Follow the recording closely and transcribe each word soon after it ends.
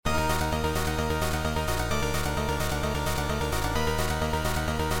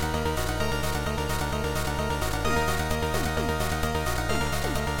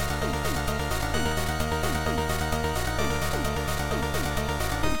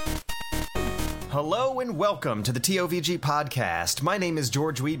Hello and welcome to the TOVG podcast. My name is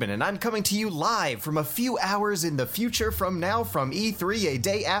George Weedman, and I'm coming to you live from a few hours in the future from now from E3, a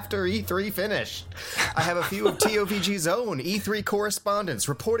day after E3 finished. I have a few of TOVG's own E3 correspondents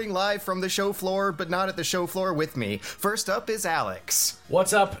reporting live from the show floor, but not at the show floor with me. First up is Alex.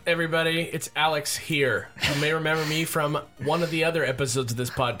 What's up, everybody? It's Alex here. You may remember me from one of the other episodes of this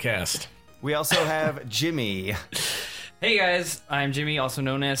podcast. We also have Jimmy. Hey guys, I'm Jimmy, also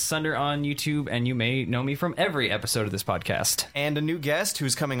known as Sunder on YouTube, and you may know me from every episode of this podcast. And a new guest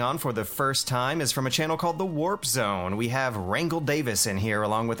who's coming on for the first time is from a channel called The Warp Zone. We have Wrangle Davis in here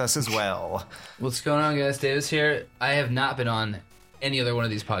along with us as well. What's going on, guys? Davis here. I have not been on any other one of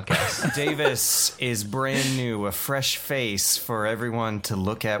these podcasts. Davis is brand new, a fresh face for everyone to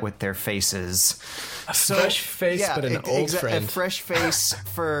look at with their faces. Fresh face, but an old friend. A fresh face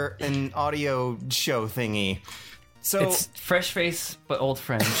for an audio show thingy. So It's fresh face, but old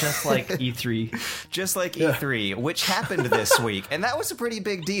friend, just like E3. Just like E3, which happened this week, and that was a pretty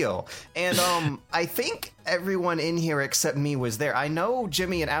big deal. And I think everyone in here except me was there. I know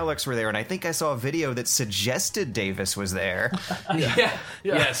Jimmy and Alex were there, and I think I saw a video that suggested Davis was there. Yeah.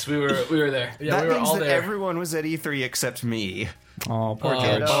 Yes, we were there. Yeah, That we were means all that there. everyone was at E3 except me. Oh, poor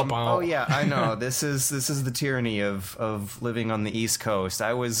And, kid. oh yeah, I know. This is the tyranny of living on the East Coast.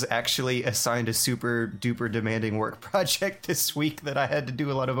 I was actually assigned a super duper demanding work project this week that I had to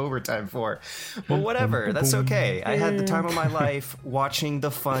do a lot of overtime for. But whatever, that's okay. I had the time of my life watching the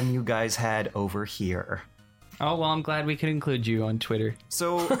fun you guys had over here. Oh, well, I'm glad we could include you on Twitter.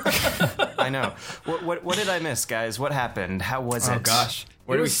 So I know. What did I miss, guys? What happened? How was it? Oh, gosh.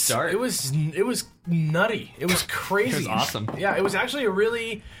 Where do we start? It was nutty. It was crazy. It was awesome. Yeah, it was actually a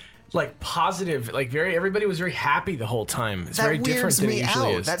really positive, everybody was very happy the whole time. It's That very different weirds than it me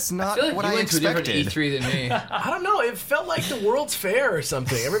usually out. is. That's I not feel like what you I went to a different expected. E3 than me. I don't know. It felt like the World's Fair or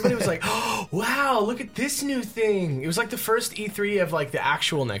something. Everybody was like, "Oh, wow, look at this new thing." It was like the first E3 of the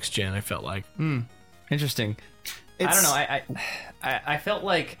actual next gen. I felt like. Interesting. I don't know. I felt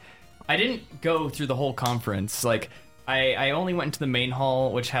like I didn't go through the whole conference. I only went into the main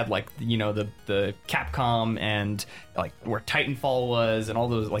hall, which had the Capcom and where Titanfall was and all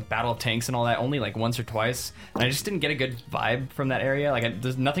those Battle of Tanks and all that only once or twice. And I just didn't get a good vibe from that area.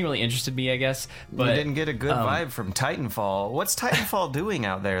 There's nothing really interested me, I guess. But you didn't get a good vibe from Titanfall. What's Titanfall doing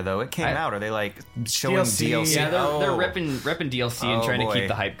out there though? It came out. Are they showing DLC? Yeah, they're repping DLC and trying to keep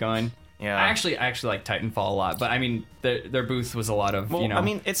the hype going. Yeah. I actually like Titanfall a lot, but I mean their booth was a lot of I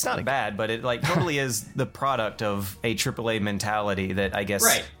mean, it's not bad, but it totally is the product of a AAA mentality that I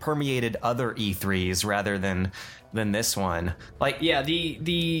guess permeated other E3s rather than this one.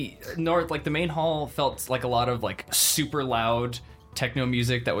 The north, the main hall felt like a lot of super loud techno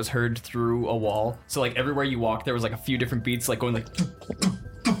music that was heard through a wall. So everywhere you walked, there was a few different beats going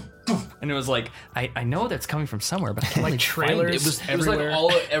and it was I know that's coming from somewhere, but I can't trailers. find it. It was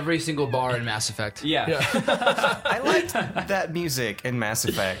every single bar in Mass Effect. Yeah. I liked that music in Mass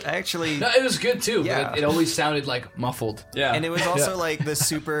Effect. I actually... No, it was good too, Yeah. but it always sounded muffled. Yeah. And it was also the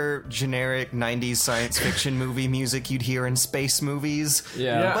super generic 90s science fiction movie music you'd hear in space movies.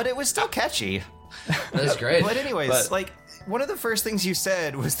 Yeah. But it was still catchy. That's great. But anyways, one of the first things you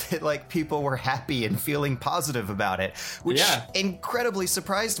said was that people were happy and feeling positive about it, which incredibly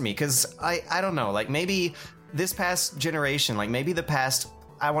surprised me because I don't know, maybe this past generation, maybe the past,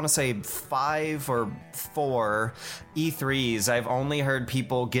 I want to say 5 or 4 E3s, I've only heard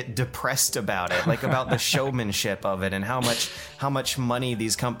people get depressed about it, about the showmanship of it and how much money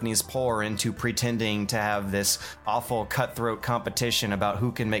these companies pour into pretending to have this awful cutthroat competition about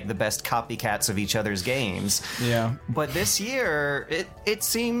who can make the best copycats of each other's games. Yeah. But this year, it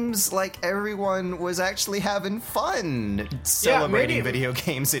seems like everyone was actually having fun celebrating video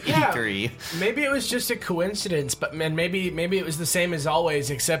games at E3. Maybe it was just a coincidence, but maybe it was the same as always,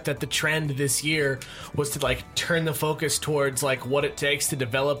 except that the trend this year was to turn the focus towards what it takes to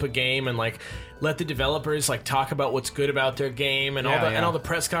develop a game and let the developers talk about what's good about their game and all the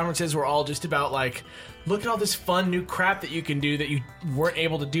press conferences were all just about look at all this fun new crap that you can do that you weren't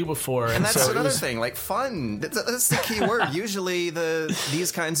able to do before. And that's another thing, fun. That's the key word. Usually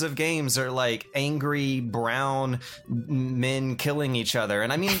these kinds of games are angry brown men killing each other.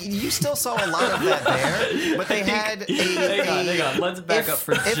 And I mean, you still saw a lot of that there, but they had Hang on. Let's back up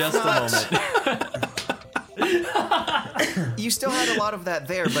for just a moment. You still had a lot of that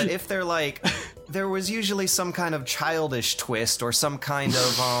there, but if they're there was usually some kind of childish twist or some kind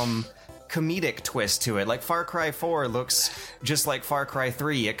of comedic twist to it. Far Cry 4 looks just like Far Cry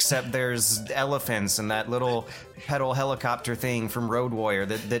 3, except there's elephants and that little pedal helicopter thing from Road Warrior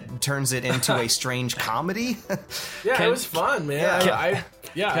that turns it into a strange comedy. Yeah, it was fun, man.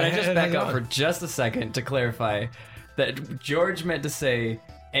 Yeah. Can I just back up for just a second to clarify that George meant to say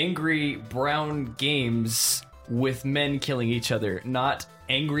angry brown games with men killing each other, not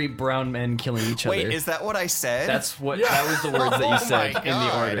angry brown men killing each other. Wait, is that what I said? That was the words that you said in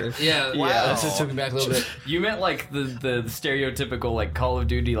the order. Yeah, Wow. yeah. That just took me back a little bit. You meant like the stereotypical like Call of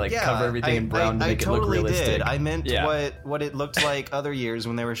Duty cover everything in brown to make I totally it look realistic. did. I meant what it looked like other years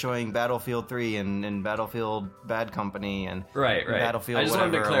when they were showing Battlefield 3 and Battlefield Bad Company and Right. Battlefield I just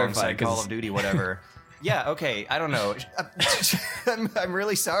whatever wanted to clarify alongside Call of Duty whatever. Yeah, okay, I don't know. I'm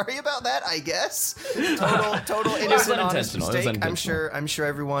really sorry about that, I guess. Total innocent, honest mistake. I'm sure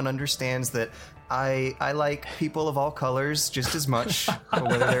everyone understands that I like people of all colors just as much,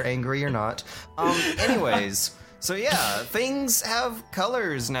 whether they're angry or not. Anyways, so yeah, things have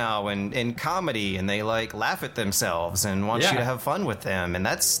colors now in comedy, and they like laugh at themselves and want you to have fun with them, and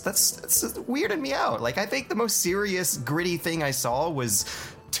that's weirded me out. Like, I think the most serious, gritty thing I saw was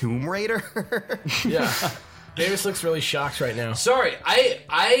Tomb Raider. Yeah. Davis looks really shocked right now. Sorry,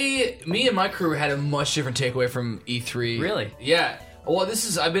 me and my crew had a much different takeaway from E3. Really? Yeah. Well,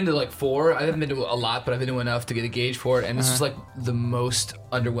 I've been to like 4. I haven't been to a lot, but I've been to enough to get a gauge for it, and this is like the most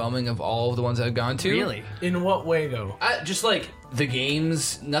underwhelming of all of the ones I've gone to. Really? In what way, though? Just like the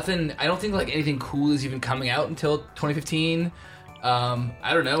games, nothing. I don't think like anything cool is even coming out until 2015. I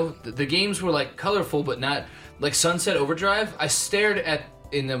don't know. The games were like colorful, but not like Sunset Overdrive. I stared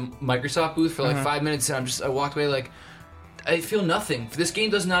in the Microsoft booth for like 5 minutes, and I walked away like, I feel nothing. This game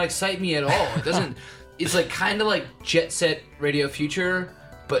does not excite me at all. It doesn't. It's like kind of like Jet Set Radio Future,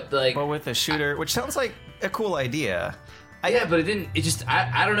 but like, But with a shooter, which sounds like a cool idea. Yeah, but it didn't. It just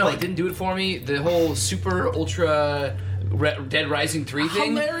I don't know. It didn't do it for me. The whole super ultra Dead Rising 3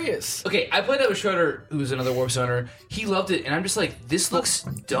 thing. Hilarious. Okay, I played that with Schroeder, who's another Warp Zoner. He loved it, and I'm just like, this looks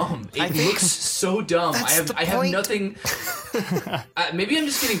dumb. It looks so dumb. I have nothing. Maybe I'm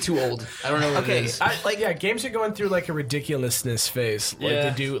just getting too old. I don't know what it is. Games are going through like a ridiculousness phase,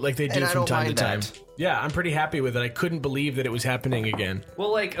 like they do And I from don't time to mind time. that. Yeah, I'm pretty happy with it. I couldn't believe that it was happening again.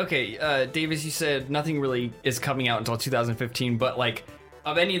 Well, like, okay, Davis, you said nothing really is coming out until 2015, but like,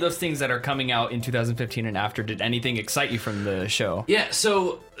 of any of those things that are coming out in 2015 and after, did anything excite you from the show? Yeah,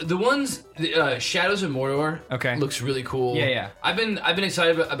 so the ones, Shadows of Mordor, looks really cool. Yeah. I've been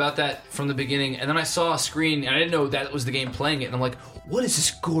excited about that from the beginning, and then I saw a screen, and I didn't know that was the game playing it, and I'm like, what is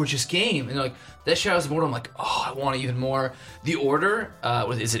this gorgeous game? And they're like, that Shadows of Mordor. I'm like, oh, I want it even more. The Order,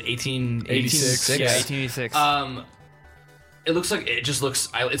 is it 1886? Yeah, 1886. It looks like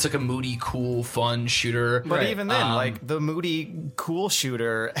it's like a moody, cool, fun shooter. But even then, like, the moody, cool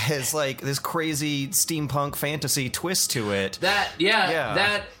shooter has like this crazy steampunk fantasy twist to it.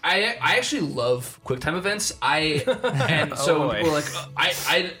 I actually love QuickTime events. So we're like,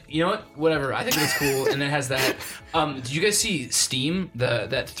 I you know what, whatever. I think it's cool, and it has that. Did you guys see Steam,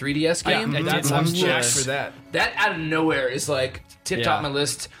 that 3DS game? I'm jacked for that. That out of nowhere is like tip top my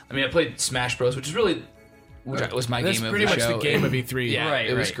list. I mean, I played Smash Bros, which is really. Which was my game of the show. That's pretty much the game of E3. Yeah,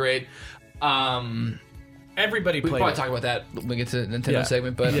 it was great. Everybody played. We'll probably talk about that when we get to the Nintendo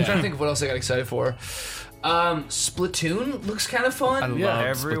segment, but I'm trying to think of what else I got excited for. Splatoon looks kind of fun.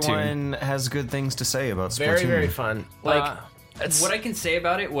 Everyone has good things to say about Splatoon. Very, very fun. Like, what I can say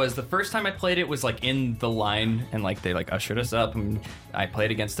about it was the first time I played it was like in the line, and like they like ushered us up, and I played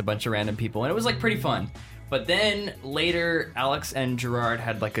against a bunch of random people, and it was like pretty fun. But then later, Alex and Gerard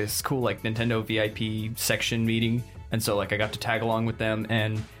had like this cool like Nintendo VIP section meeting, and so like I got to tag along with them,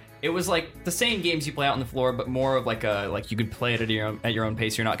 and it was like the same games you play out on the floor, but more of like you could play it at your own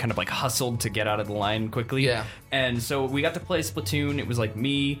pace. You're not kind of like hustled to get out of the line quickly. Yeah. And so we got to play Splatoon. It was like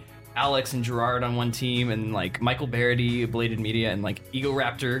me, Alex, and Gerard on one team, and like Michael Barrety, Bladed Media, and like Ego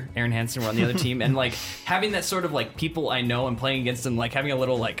Raptor, Aaron Hansen were on the other team, and like having that sort of like people I know and playing against them, like having a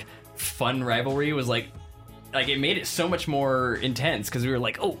little like fun rivalry was like it made it so much more intense because we were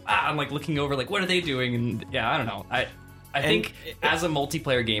like, I'm like looking over, like, what are they doing? And yeah, I don't know. I think as a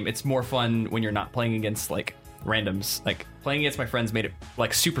multiplayer game, it's more fun when you're not playing against like randoms. Like playing against my friends made it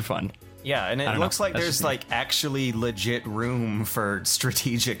like super fun. Yeah, and it looks like there's like actually legit room for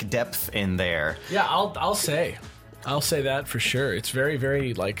strategic depth in there. Yeah, I'll say that for sure. It's very,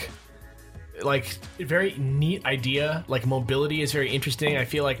 very like a very neat idea. Like mobility is very interesting. I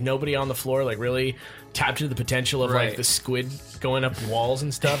feel like nobody on the floor like really tapped into the potential of like the squid going up walls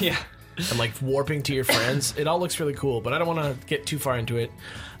and stuff. Yeah. And like warping to your friends. It all looks really cool, but I don't want to get too far into it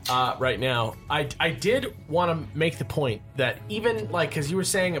right now. I did want to make the point that even like, because you were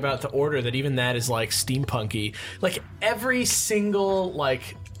saying about the Order, that even that is like steampunky. Like every single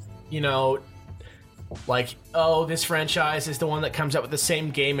like, like, oh, this franchise is the one that comes out with the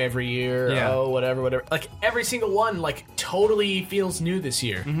same game every year. Yeah. Oh, whatever. Like, every single one, like, totally feels new this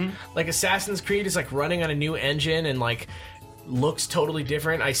year. Like, Assassin's Creed is, like, running on a new engine and, like, looks totally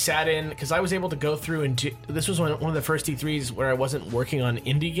different. I sat in, because I was able to go through and this was one of the first E3s where I wasn't working on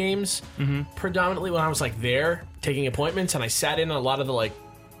indie games predominantly when I was, like, there taking appointments, and I sat in on a lot of the, like,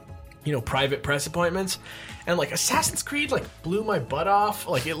 you know, private press appointments, and like Assassin's Creed like blew my butt off.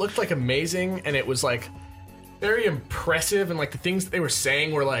 Like, it looked like amazing, and it was like very impressive, and like the things that they were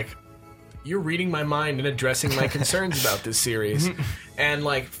saying were like, you're reading my mind and addressing my concerns about this series. And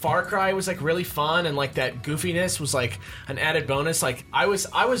like Far Cry was like really fun, and like that goofiness was like an added bonus. Like I was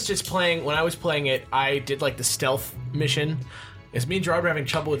just playing, when I was playing it, I did like the stealth mission. As me and Gerard were having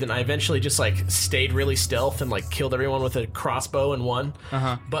trouble with it, and I eventually just like stayed really stealth and like killed everyone with a crossbow and won.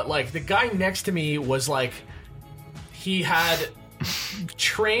 But like the guy next to me was like, he had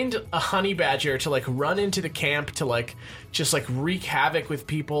trained a honey badger to like run into the camp to like just like wreak havoc with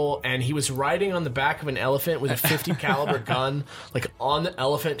people, and he was riding on the back of an elephant with a 50 caliber gun, like on the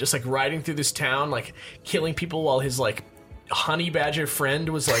elephant, just like riding through this town, like killing people, while his like honey badger friend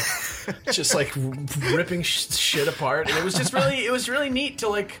was like just like ripping shit apart. And it was just really neat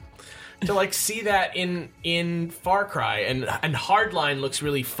to see that in Far Cry, and Hardline looks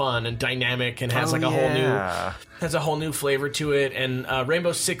really fun and dynamic and has a whole new flavor to it. And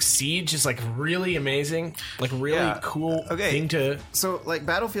Rainbow Six Siege is like really amazing, like really cool thing to. So like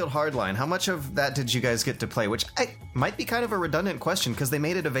Battlefield Hardline, how much of that did you guys get to play? Which might be kind of a redundant question, because they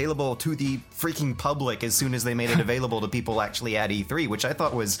made it available to the freaking public as soon as they made it available to people actually at E3, which I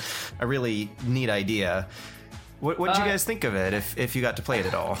thought was a really neat idea. What did you guys think of it, if you got to play it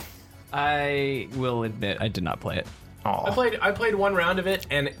at all? I will admit I did not play it. Aww. I played one round of it,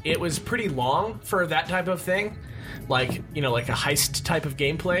 and it was pretty long for that type of thing, like, you know, like a heist type of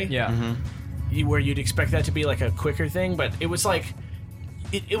gameplay. Yeah. Where you'd expect that to be like a quicker thing, but it was like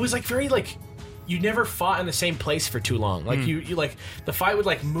it was like very like, you never fought in the same place for too long. Like you like the fight would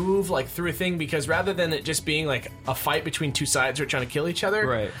like move like through a thing, because rather than it just being like a fight between two sides who are trying to kill each other,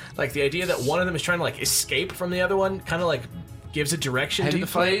 right? Like the idea that one of them is trying to like escape from the other one kind of like gives a direction to the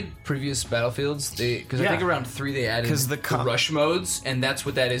fight. Have you played previous Battlefields? Because I think around 3 they added the rush modes, and that's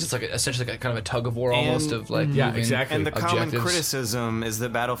what that is. It's like essentially like kind of a tug of war almost of like exactly. And the objectives. common criticism is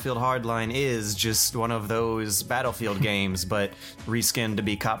that Battlefield Hardline is just one of those Battlefield games, but reskinned to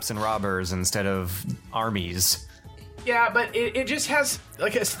be cops and robbers instead of armies. Yeah, but it just has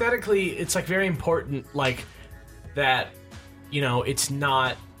like aesthetically, it's like very important, like that, you know, it's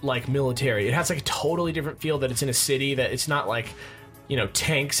not like military. It has like a totally different feel, that it's in a city, that it's not like, you know,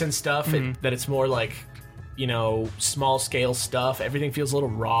 tanks and stuff, that it's more like, you know, small scale stuff. Everything feels a little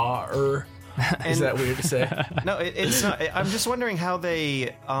rawer. Is that weird to say? No, it's not. I'm just wondering how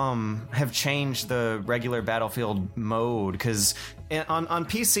they have changed the regular Battlefield mode, because on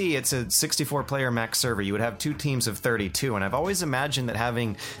PC it's a 64-player max server. You would have 2 teams of 32, and I've always imagined that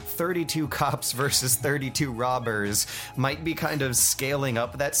having 32 cops versus 32 robbers might be kind of scaling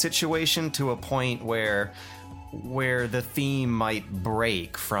up that situation to a point where the theme might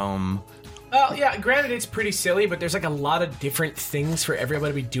break from. Well, yeah, granted it's pretty silly, but there's like a lot of different things for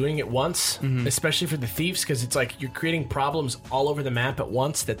everybody to be doing at once, especially for the thieves, because it's like you're creating problems all over the map at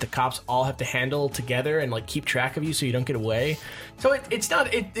once that the cops all have to handle together and like keep track of you so you don't get away. So it's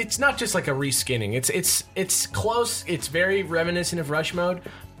not just like a reskinning. It's close. It's very reminiscent of Rush Mode,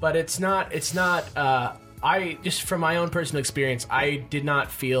 but it's not. I just from my own personal experience, I did not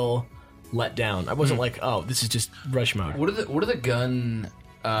feel let down. I wasn't like, oh, this is just Rush Mode. What are the gun?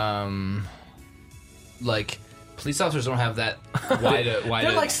 Like police officers don't have that wide.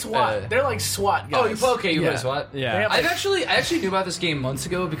 They're like SWAT. They're like SWAT guys. Oh, okay, you play SWAT. Yeah, I actually knew about this game months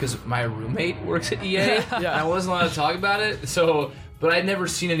ago because my roommate works at EA. And I wasn't allowed to talk about it. So, but I'd never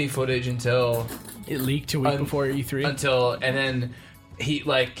seen any footage until it leaked a week before E3. And then he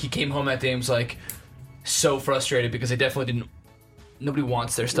came home that day and was like so frustrated because they definitely didn't. Nobody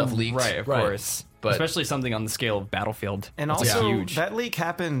wants their stuff leaked, right? Of course. But especially something on the scale of Battlefield. And also, that leak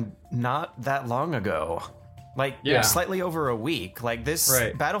happened not that long ago. Like, slightly over a week. Like, this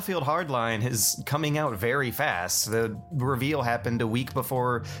Battlefield Hardline is coming out very fast. The reveal happened a week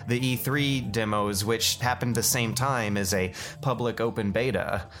before the E3 demos, which happened the same time as a public open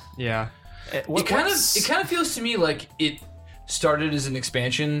beta. Yeah. It kind of feels to me like it started as an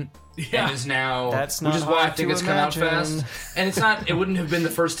expansion and is now, that's not which is why I think it's come out fast. And it's not. It wouldn't have been the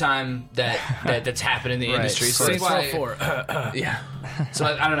first time that's happened in the industry. So that's why. Yeah. So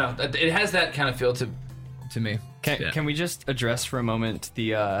I don't know. It has that kind of feel to me. Can we just address for a moment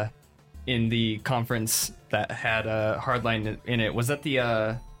the in the conference that had Hardline in it? Was that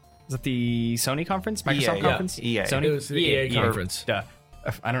the Was it the Sony conference? Microsoft EA, conference? EA. Sony? It was the EA conference. Duh.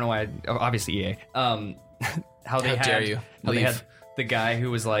 I don't know why. Obviously EA. How they had the guy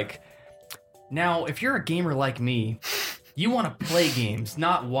who was like, now, if you're a gamer like me, you want to play games,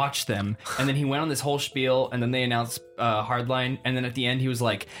 not watch them. And then he went on this whole spiel, and then they announced Hardline, and then at the end he was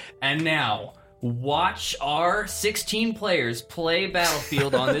like, and now, watch our 16 players play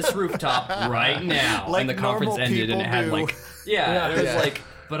Battlefield on this rooftop right now. Like and the conference ended, and it had do. like, it was like,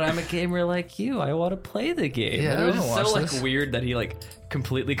 but I'm a gamer like you. I want to play the game. Yeah, and it was I just wanna so watch like this. weird that he like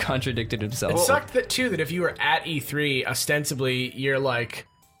completely contradicted himself. It sucked that if you were at E3, ostensibly you're like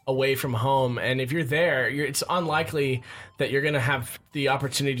away from home, and if you're there, it's unlikely that you're gonna have the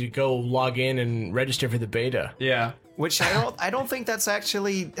opportunity to go log in and register for the beta. Yeah. Which I don't think that's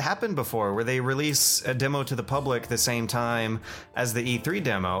actually happened before, where they release a demo to the public the same time as the E3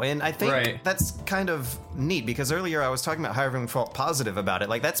 demo. And I think that's kind of neat, because earlier I was talking about how everyone felt positive about it.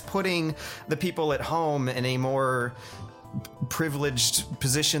 Like, that's putting the people at home in a more privileged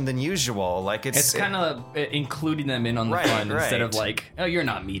position than usual. Like, it's kind of including them in on the fun instead of like, oh, you're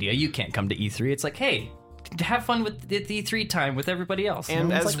not media, you can't come to E3. It's like, hey, have fun with the E3 time with everybody else.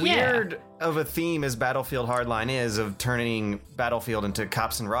 And as like, weird of a theme as Battlefield Hardline is, of turning Battlefield into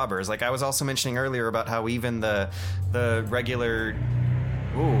cops and robbers, like I was also mentioning earlier about how even the regular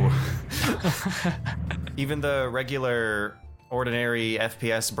even the regular ordinary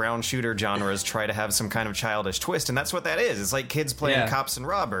FPS brown shooter genres try to have some kind of childish twist, and that's what that is. It's like kids playing cops and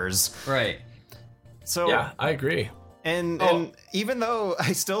robbers. Right. So yeah, I agree. And even though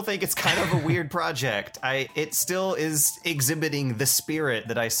I still think it's kind of a weird project, it still is exhibiting the spirit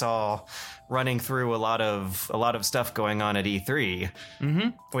that I saw running through a lot of stuff going on at E3,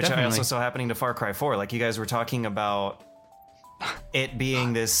 which definitely. I also saw happening to Far Cry 4. Like, you guys were talking about it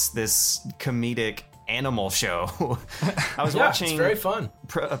being this comedic animal show. I was watching it's very fun.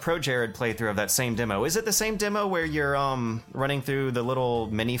 a Pro Jared playthrough of that same demo. Is it the same demo where you're running through the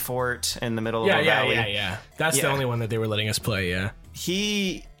little mini fort in the middle of a valley? Yeah. That's the only one that they were letting us play, yeah.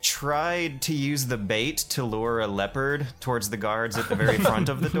 He tried to use the bait to lure a leopard towards the guards at the very front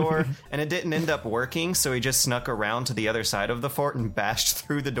of the door, and it didn't end up working, so he just snuck around to the other side of the fort and bashed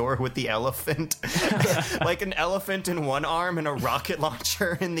through the door with the elephant. Like an elephant in one arm and a rocket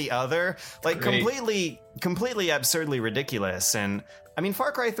launcher in the other. Like, completely absurdly ridiculous. And I mean,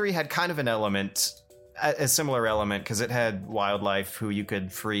 Far Cry 3 had kind of an element, a similar element, because it had wildlife who you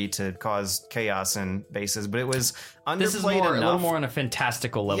could free to cause chaos in bases, but it was underplayed This is enough. a little more on a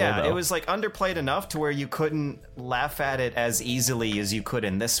fantastical level, Yeah, though. it was like underplayed enough to where you couldn't laugh at it as easily as you could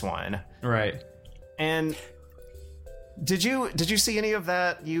in this one. Right. And did you see any of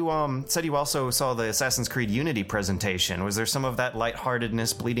that? You said you also saw the Assassin's Creed Unity presentation. Was there some of that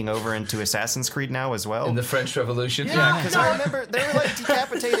lightheartedness bleeding over into Assassin's Creed now as well? In the French Revolution? Yeah, because I remember there were like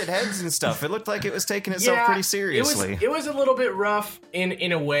decapitated heads and stuff. It looked like it was taking itself pretty seriously. It was a little bit rough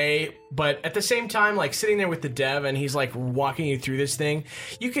in a way, but at the same time, like sitting there with the dev and he's like walking you through this thing,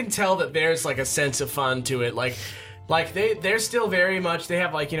 you can tell that there's like a sense of fun to it. Like they're still very much, they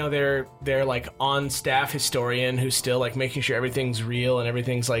have like, you know, their like on staff historian who's still like making sure everything's real and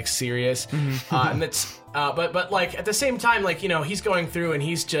everything's like serious. And that's but like at the same time, like, you know, he's going through and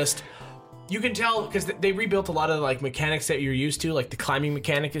he's just, you can tell because they rebuilt a lot of like mechanics that you're used to, like the climbing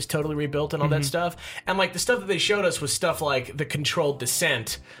mechanic is totally rebuilt and all that stuff. And like the stuff that they showed us was stuff like the controlled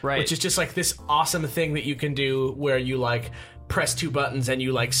descent, which is just like this awesome thing that you can do where you like press two buttons and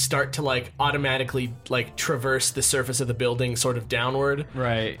you like start to like automatically like traverse the surface of the building sort of downward.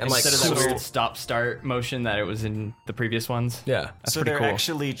 Right. And like instead of that weird stop-start motion that it was in the previous ones. Yeah. That's so pretty they're cool.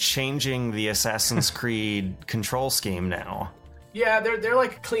 actually changing the Assassin's Creed control scheme now. Yeah, they're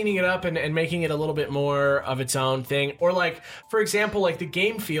like cleaning it up and making it a little bit more of its own thing. Or like, for example, like the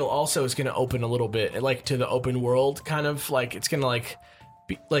game feel also is going to open a little bit like to the open world kind of like it's going to like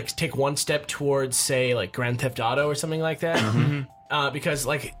take one step towards, say, like Grand Theft Auto or something like that. Because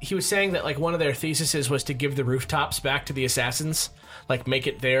like he was saying that like one of their theses was to give the rooftops back to the assassins, like make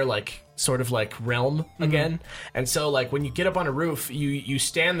it their like sort of like realm again. And so like when you get up on a roof, you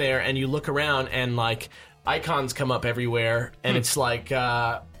stand there and you look around and like icons come up everywhere and it's like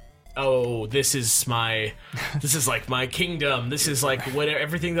oh, this is like my kingdom. This is like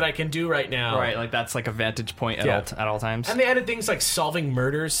everything that I can do right now. Right, like that's like a vantage point at all times. And they added things like solving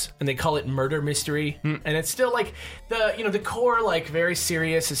murders, and they call it murder mystery. And it's still like the core like very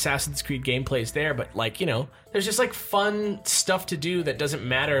serious Assassin's Creed gameplay is there, but like, you know, there's just like fun stuff to do that doesn't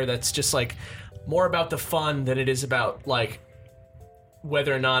matter. That's just like more about the fun than it is about like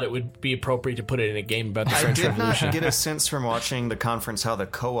whether or not it would be appropriate to put it in a game about the French Revolution. I did not get a sense from watching the conference how the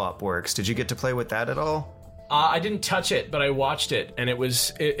co-op works. Did you get to play with that at all? I didn't touch it, but I watched it, and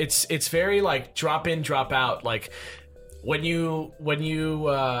it's very like drop in, drop out. Like when you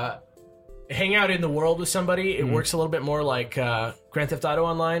hang out in the world with somebody, it works a little bit more like Grand Theft Auto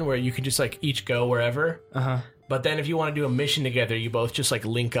Online, where you can just like each go wherever. But then if you want to do a mission together, you both just like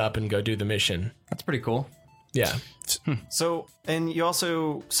link up and go do the mission. That's pretty cool. Yeah. So, and you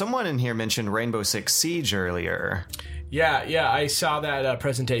also, someone in here mentioned Rainbow Six Siege earlier. Yeah, I saw that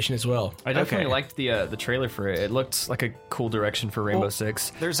presentation as well. I definitely liked the trailer for it. It looked like a cool direction for Rainbow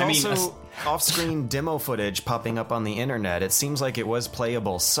Six. There's also off-screen demo footage popping up on the internet. It seems like it was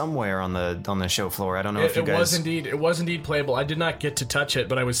playable somewhere on the show floor. I don't know if you guys... It was indeed playable. I did not get to touch it,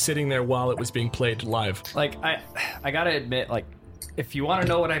 but I was sitting there while it was being played live. Like, I gotta admit, like, if you want to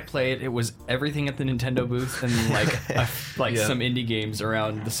know what I played, it was everything at the Nintendo booth and like some indie games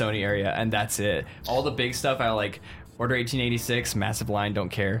around the Sony area, and that's it. All the big stuff, I like... Order 1886, massive line, don't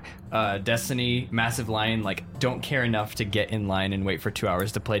care. Destiny, massive line, like, don't care enough to get in line and wait for 2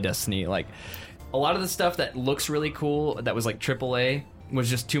 hours to play Destiny. Like, a lot of the stuff that looks really cool, that was like AAA, was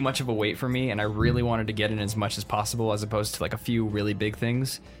just too much of a wait for me, and I really wanted to get in as much as possible as opposed to like a few really big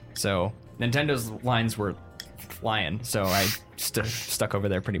things. So Nintendo's lines were flying, so I stuck over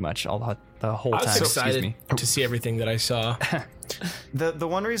there pretty much the whole time. I was excited to see everything that I saw. The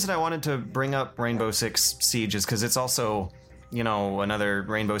one reason I wanted to bring up Rainbow Six Siege is because it's also, you know, another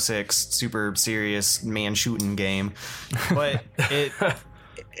Rainbow Six super serious man shooting game, but it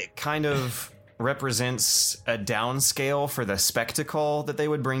kind of represents a downscale for the spectacle that they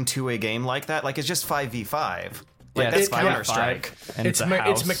would bring to a game like that. Like, it's just 5v5. Like, that's Counter-Strike.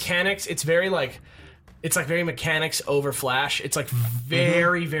 It's mechanics. It's very like... It's like very mechanics over Flash. It's like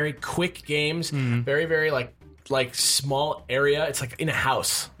very, very quick games. Very, very like small area. It's like in a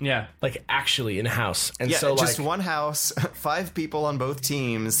house. Yeah. Like actually in a house. And yeah, so just like, one house, 5 people on both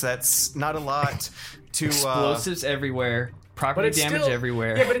teams. That's not a lot to... Explosives everywhere. Property damage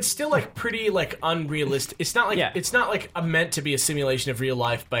everywhere. Yeah, but it's still like pretty like unrealistic. It's not like it's not like meant to be a simulation of real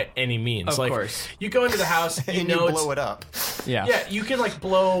life by any means. Of like, course. You go into the house, and you blow it up. Yeah. Yeah, you can like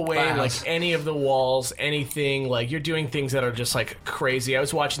blow away like any of the walls, anything. Like you're doing things that are just like crazy. I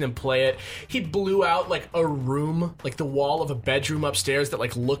was watching them play it. He blew out like a room, like the wall of a bedroom upstairs that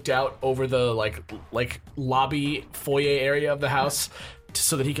like looked out over the like lobby foyer area of the house.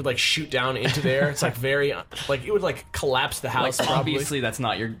 So that he could like shoot down into there. It's like very like it would like collapse the house. Like, obviously, that's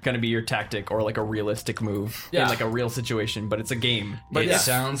not going to be your tactic or like a realistic move in like a real situation, but it's a game. But it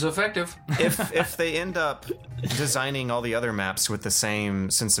sounds effective. If they end up designing all the other maps with the same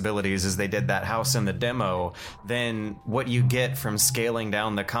sensibilities as they did that house in the demo, then what you get from scaling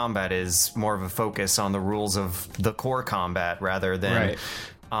down the combat is more of a focus on the rules of the core combat rather than.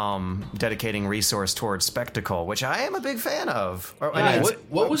 Dedicating resource towards spectacle, which I am a big fan of.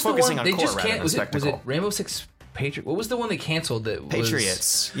 What was the one they just can't? Was it Rainbow Six Patriot? What was the one they canceled? That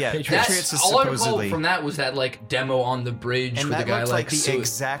Patriots. Was, yeah, Patriots is all supposedly. All I recall from that was that like demo on the bridge and with the guy like the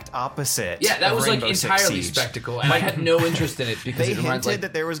exact opposite. Yeah, that was Rainbow like entirely Siege. spectacle, and I had no interest in it because they it reminds hinted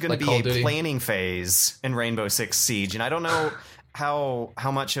that there was going to like be a planning phase in Rainbow Six Siege, and I don't know. How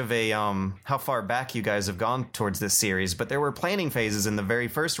much of a how far back you guys have gone towards this series, but there were planning phases in the very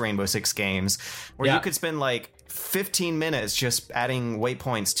first Rainbow Six games where you could spend like 15 minutes just adding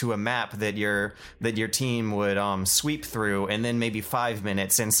waypoints to a map that your team would sweep through, and then maybe 5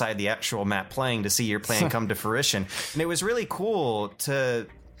 minutes inside the actual map playing to see your plan come to fruition. And it was really cool to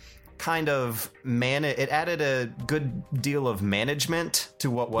kind of it added a good deal of management to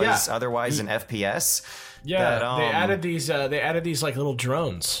what was otherwise an FPS. Yeah, they added these like little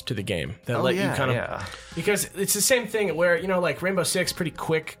drones to the game that let you kind of because it's the same thing where, you know, like Rainbow Six, pretty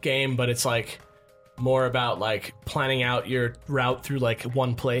quick game, but it's like more about like planning out your route through like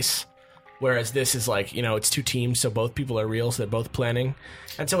one place. Whereas this is like, you know, it's 2 teams, so both people are real, so they're both planning.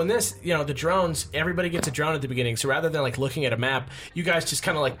 And so in this, you know, the drones, everybody gets a drone at the beginning. So rather than like looking at a map, you guys just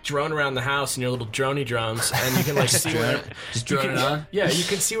kind of like drone around the house in your little droney drones, and you can like see where just drone it on. Yeah, you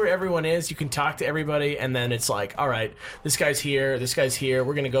can see where everyone is. You can talk to everybody, and then it's like, all right, this guy's here.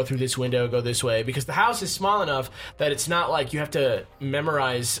 We're gonna go through this window, go this way, because the house is small enough that it's not like you have to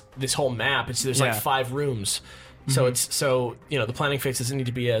memorize this whole map. There's like 5 rooms, so you know the planning phase doesn't need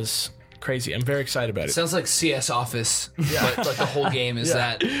to be as crazy. I'm very excited about it. Sounds like CS Office, but like the whole game is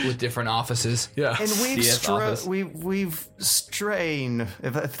that with different offices. Yeah, and we've strayed,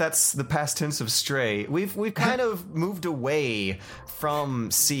 if that's the past tense of stray. We've kind of moved away from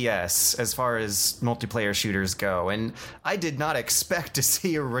CS as far as multiplayer shooters go, and I did not expect to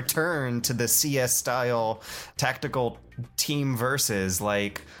see a return to the CS style tactical team versus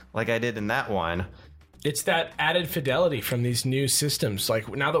like I did in that one. It's that added fidelity from these new systems. Like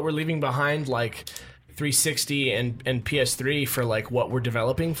now that we're leaving behind like 360 and PS3 for like what we're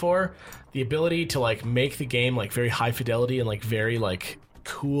developing for, the ability to like make the game like very high fidelity and like very like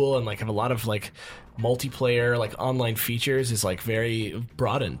cool and like have a lot of like multiplayer like online features is like very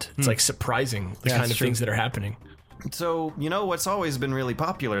broadened. It's like surprising the kind of things that are happening. So, you know what's always been really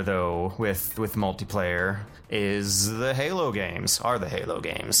popular, though, with multiplayer is the Halo games,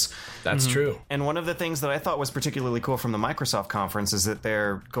 That's true. And one of the things that I thought was particularly cool from the Microsoft conference is that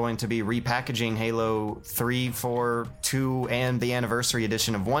they're going to be repackaging Halo 3, 4, 2, and the Anniversary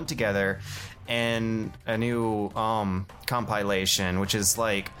Edition of 1 together and a new compilation, which is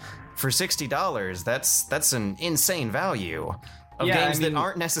like, for $60, that's an insane value. Of games that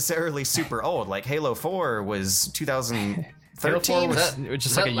aren't necessarily super old. Like Halo 4 was 2013. Halo 4 was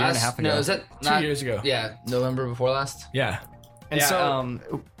just like a year and a half ago. No, is that 2 years ago? Yeah, November before last. Yeah. And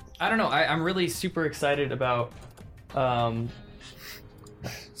so I don't know. I'm really super excited about.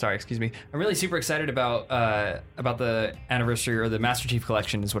 Sorry, excuse me. I'm really super excited about the anniversary or the Master Chief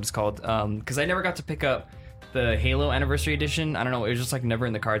Collection is what it's called. Because I never got to pick up the Halo Anniversary Edition. I don't know, it was just like never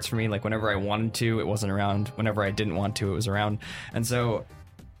in the cards for me. Like whenever I wanted to, it wasn't around. Whenever I didn't want to, it was around. And so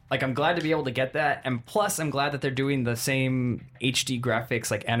like I'm glad to be able to get that. And plus I'm glad that they're doing the same HD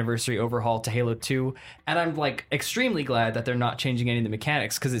graphics like anniversary overhaul to Halo 2. And I'm like extremely glad that they're not changing any of the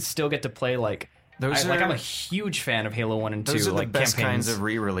mechanics because it still get to play like I'm a huge fan of Halo 1 and 2. Those are the like best campaigns. kinds of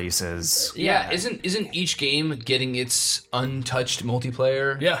re-releases. Yeah, isn't each game getting its untouched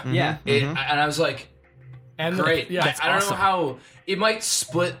multiplayer? Yeah. Mm-hmm. Yeah. And I was like, And great. That's I don't awesome. know how it might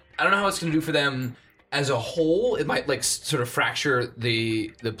split. I don't know how it's going to do for them as a whole. It might like sort of fracture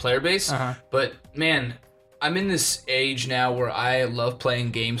the player base. But man, I'm in this age now where I love playing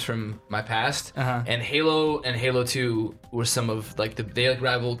games from my past. And Halo and Halo 2 were some of like they like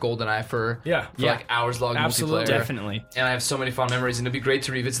rival GoldenEye for like hours long multiplayer. Definitely. And I have so many fond memories, and it'd be great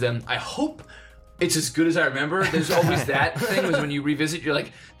to revisit them. I hope it's as good as I remember. There's always that thing was when you revisit, you're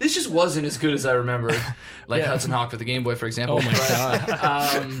like, this just wasn't as good as I remembered. Like Hudson Hawk for the Game Boy, for example. Oh my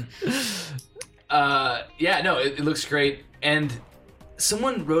god. It looks great. And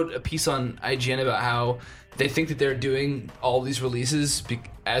someone wrote a piece on IGN about how they think that they're doing all these releases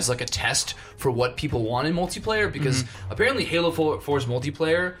as like a test for what people want in multiplayer, because apparently Halo 4's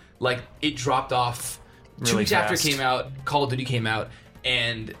multiplayer, like it dropped off Really 2 weeks after it fast. came out. Call of Duty came out,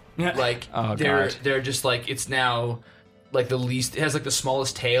 and like Oh, they're just like, it's now like the least, it has like the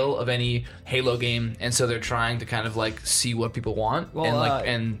smallest tail of any Halo game, and so they're trying to kind of like see what people want and like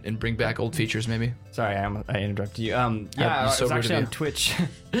and bring back old features maybe. Sorry, I interrupted you. I so was rude actually of on you. Twitch.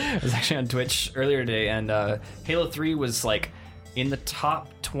 I was actually on Twitch earlier today, and Halo 3 was like in the top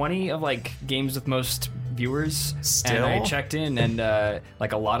 20 of like games with most viewers. Still? And I checked in, and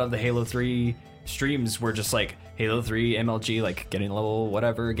like a lot of the Halo 3 streams were just like Halo 3 MLG, like getting level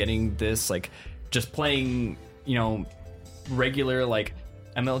whatever, getting this, like just playing, you know, regular like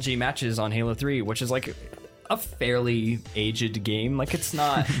MLG matches on Halo 3, which is like a fairly aged game. Like it's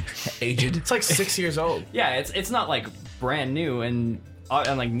not Aged. It's like 6 years old. yeah, it's not like brand new, and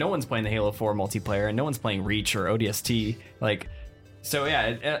like no one's playing the Halo 4 multiplayer, and no one's playing Reach or ODST. Like, so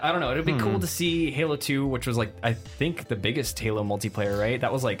yeah, I don't know. It'd be cool to see Halo 2, which was like I think the biggest Halo multiplayer, right?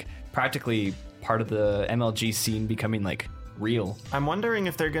 That was like practically part of the MLG scene becoming like real. I'm wondering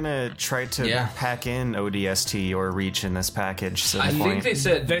if they're gonna try to pack in ODST or Reach in this package. So I think they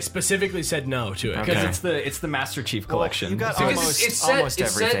said They specifically said no to it. Because Okay. it's the Master Chief collection. You got Because almost, it said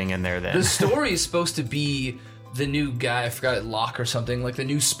everything in there then. The story is supposed to be the new guy, I forgot it, Locke or something, like the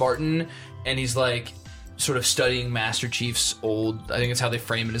new Spartan, and he's like sort of studying Master Chief's old, I think it's how they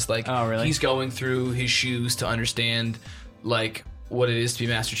frame it, is like he's going through his shoes to understand like what it is to be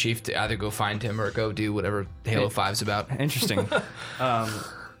Master Chief, to either go find him or go do whatever Halo 5's about. Interesting.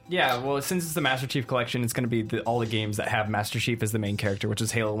 Yeah, well, since it's the Master Chief collection, it's going to be all the games that have Master Chief as the main character, which is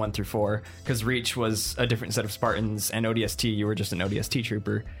Halo 1 through 4, because Reach was a different set of Spartans, and ODST, you were just an ODST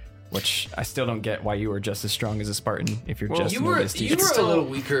trooper, which I still don't get why you were just as strong as a Spartan if you're just You an were ODST. you were a little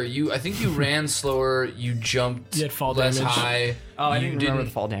weaker. I think you ran slower. You jumped You had fall less damage. high. Oh, I you didn't remember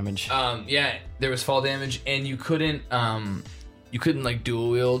the fall damage. Yeah, there was fall damage, and you couldn't like dual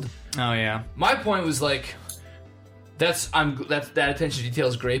wield. Oh, yeah. My point was like, that attention to detail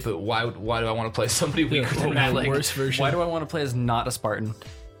is great, but why do I want to play somebody weaker than that? Like, worst version. Why do I want to play as not a Spartan?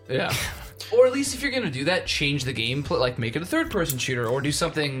 yeah. Or at least if you're gonna do that, change the gameplay, like make it a third-person shooter, or do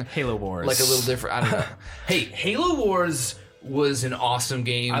something Halo Wars. like a little different. I don't know. Hey, Halo Wars was an awesome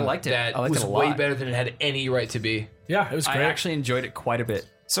game. I liked it. That I liked was it a way lot. better than it had any right to be. Yeah, it was I great. actually enjoyed it quite a bit.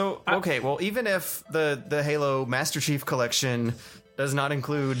 So, okay, well, even if the Halo Master Chief Collection does not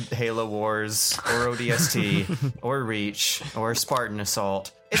include Halo Wars or ODST or Reach or Spartan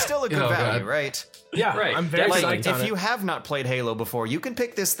Assault, it's still a good value, right? Yeah, right. I'm very psyched on if it. you have not played Halo before, you can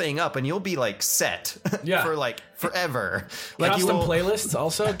pick this thing up and you'll be like set for like forever. Like Custom playlists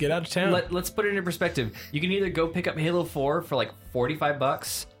also, get out of town. Let's put it into perspective. You can either go pick up Halo 4 for like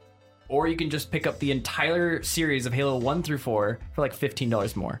 $45, or you can just pick up the entire series of Halo 1 through 4 for like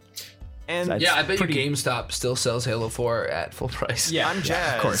 $15 more. And Yeah, I bet you GameStop still sells Halo 4 at full price. Yeah, I'm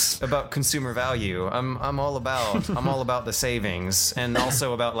jazzed of course. about consumer value. I'm all about the savings, and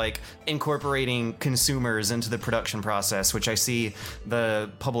also about like incorporating consumers into the production process, which I see the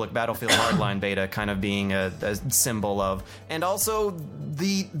public Battlefield Hardline beta kind of being a symbol of, and also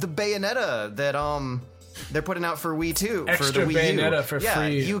the Bayonetta that they're putting out for Wii 2 Extra for the Wii U. Bayonetta for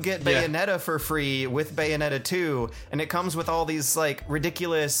free. You get Bayonetta for free with Bayonetta 2, and it comes with all these like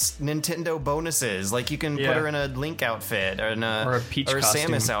ridiculous Nintendo bonuses. Like you can put her in a Link outfit or a Peach or a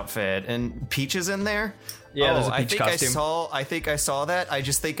costume. Samus outfit, and Peach is in there. Yeah, there's a I Peach think costume. I think I saw that. I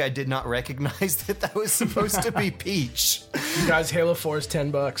just think I did not recognize that was supposed to be Peach. You guys, Halo 4 is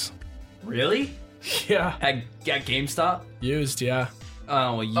 $10. Really? Yeah, At GameStop? used. Yeah,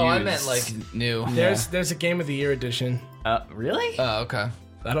 Oh, well, Oh, I meant like new. there's a Game of the Year edition. Really? Oh, okay.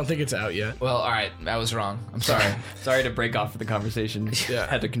 I don't think it's out yet. Well, all right. I was wrong. I'm sorry. Sorry to break off the conversation. Yeah.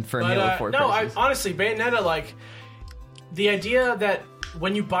 Had to confirm But, Halo 4 no, prices. honestly, Bayonetta, like, the idea that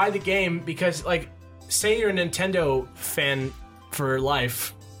when you buy the game, because, like, say you're a Nintendo fan for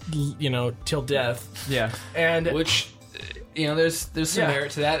life, you know, till death, Yeah. and Which, you know, there's some Yeah.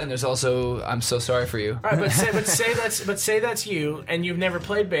 merit to that, and there's also I'm so sorry for you. all right, but say that's you, and you've never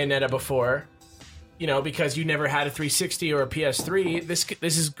played Bayonetta before, you know, because you never had a 360 or a PS3.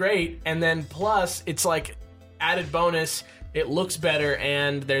 This is great, and then plus it's like added bonus. It looks better,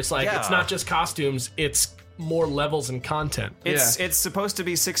 and there's like it's not just costumes; it's more levels and content. It's supposed to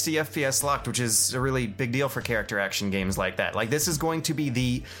be 60 FPS locked, which is a really big deal for character action games like that. Like this is going to be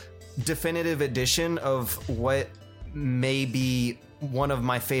the definitive edition of what may be one of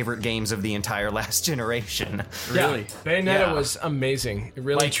my favorite games of the entire last generation. Really? Bayonetta Yeah. was amazing. It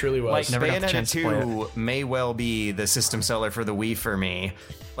really, truly was. Like Never got the Bayonetta chance to play 2 may well be the system seller for the Wii for me.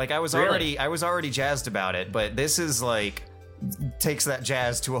 Like I was already jazzed about it, but this is like takes that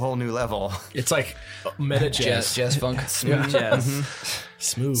jazz to a whole new level. It's like meta jazz. Jazz funk. Smooth jazz.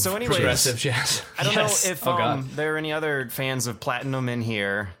 Smooth. So anyways, Progressive jazz. I don't Yes. know if Oh, God. there are any other fans of Platinum in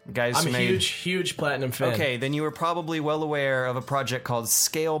here. Guys I'm who a made... huge Platinum fan. Okay, then you were probably well aware of a project called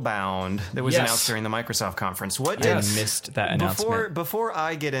Scalebound that was Yes. announced during the Microsoft conference. What I did missed that announcement. before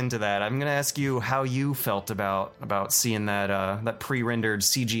I get into that, I'm going to ask you how you felt about seeing that pre-rendered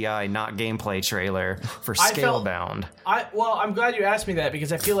CGI not gameplay trailer for I felt- Scalebound. I'm glad you asked me that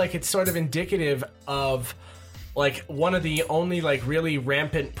because I feel like it's sort of indicative of like one of the only like really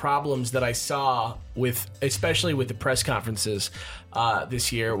rampant problems that I saw with, especially with the press conferences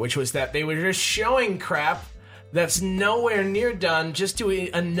this year, which was that they were just showing crap that's nowhere near done just to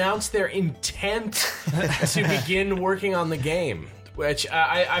announce their intent to begin working on the game. Which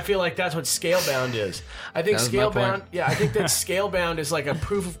I feel like that's what Scalebound is. I think That was my Scalebound, point. yeah, I think that Scalebound is like a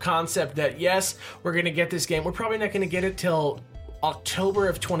proof of concept that yes, we're gonna get this game. We're probably not gonna get it till October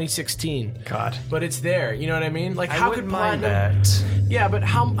of 2016. God. But it's there. You know what I mean? Like, I how wouldn't could mind Platinum? that. Yeah, but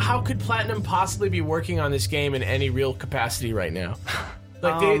how could Platinum possibly be working on this game in any real capacity right now?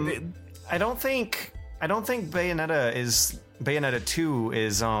 Like they I don't think Bayonetta 2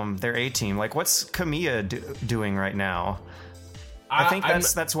 is their A team. Like what's Kamiya doing right now? I think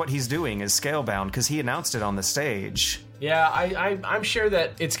that's what he's doing is Scalebound because he announced it on the stage. Yeah, I'm sure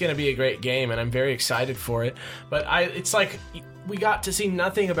that it's going to be a great game, and I'm very excited for it. But it's like we got to see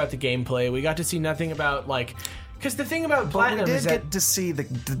nothing about the gameplay. We got to see nothing about like, because the thing about Platinum we is did that get to see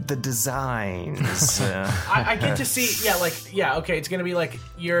the designs. I get to see, okay, it's gonna be like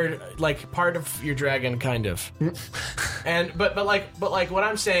you're like part of your dragon, kind of. And but what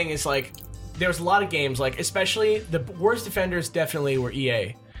I'm saying is like there's a lot of games like especially the worst defenders definitely were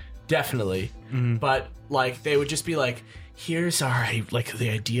EA, definitely. But like they would just be like, here's our like the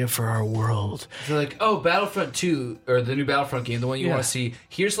idea for our world. They're like, oh, Battlefront 2, or the new Battlefront game, the one you want to see.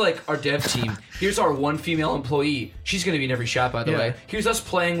 Here's like our dev team. Here's our one female employee. She's going to be in every shot, by the way. Here's us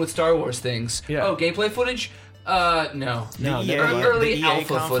playing with Star Wars things. Yeah. Oh, gameplay footage? No. Early EA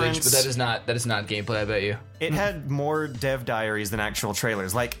alpha footage, conference- but that is not gameplay, I bet you. It had more dev diaries than actual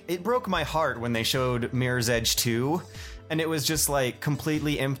trailers. Like, it broke my heart when they showed Mirror's Edge 2, and it was just like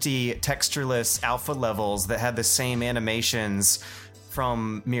completely empty, textureless alpha levels that had the same animations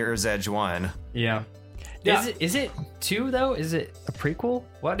from Mirror's Edge 1. Yeah. Yeah. Is it 2 though? Is it a prequel?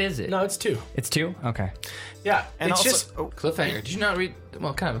 What is it? No, it's 2. It's 2? Okay. Yeah, And it's also, just Cliffhanger. Did you not read?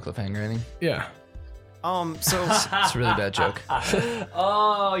 Well, kind of a cliffhanger, I think. yeah. so It's a really bad joke.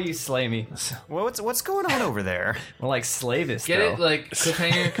 Oh, you slay me. what's going on over there? Well, like Slavis, Get though. it? Like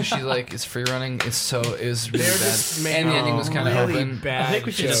cliffhanger because she like is free running. It was really They're bad. just making And the ending was kind of really open. bad. I think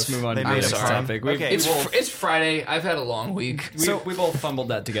we should just jokes. move on They to made the it next fun. topic. Okay. It's Friday. I've had a long week. We both fumbled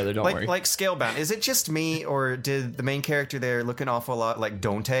that together. Don't worry. Like Scalebound. Is it just me, or did the main character there look an awful lot like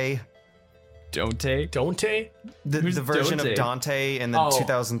Dante? Dante. Dante? The version of Dante in the Oh.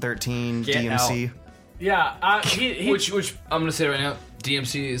 2013 Get DMC. Yeah, Which I'm gonna say right now,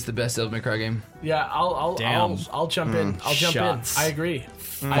 DMC is the best Devil May Cry game. yeah. I'll jump in. I'll jump Shots. in. I agree.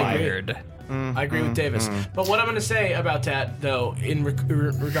 Fired. I agree with Davis. But what I'm going to say about that, though, in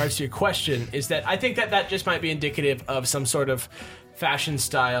regards to your question, is that I think that just might be indicative of some sort of fashion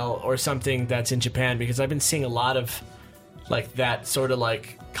style or something that's in Japan, because I've been seeing a lot of like that sort of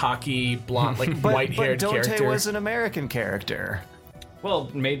like cocky blonde, like white-haired But Dante character. was an American character.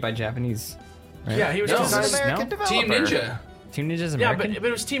 Well, made by Japanese. Right? Yeah, he was No, He's an designed. American No? developer. Team Ninja. Team Ninja's Yeah, American. but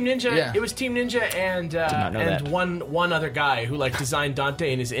it was Team Ninja. Yeah. It was Team Ninja and not know and that. one other guy who like designed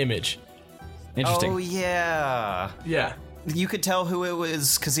Dante in his image. Interesting. Oh yeah. Yeah. You could tell who it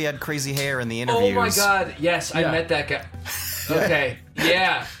was because he had crazy hair in the interviews. Oh my god, yes, I Yeah. met that guy. Okay,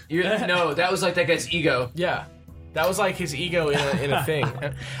 yeah. No, that was like that guy's ego. Yeah. That was like his ego in a thing.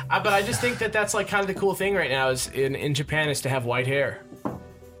 But I just think that that's like kind of the cool thing right now is in Japan is to have white hair.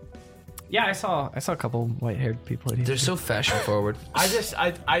 Yeah, I saw a couple white-haired people. They're so fashion forward.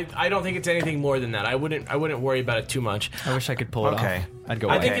 I don't think it's anything more than that. I wouldn't worry about it too much. I wish I could pull it Okay. off. I'd go.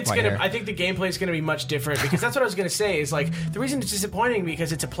 I think white- it's white gonna. hair. I think the gameplay is gonna be much different because that's what I was gonna say. Is like the reason it's disappointing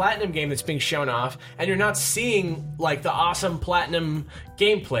because it's a platinum game that's being shown off, and you're not seeing like the awesome platinum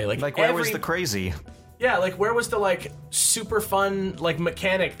gameplay. Like Where was the crazy? Yeah, like where was the like super fun like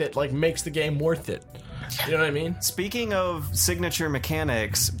mechanic that like makes the game worth it? You know what I mean? Speaking of signature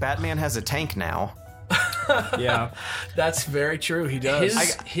mechanics, Batman has a tank now. Yeah. That's very true. He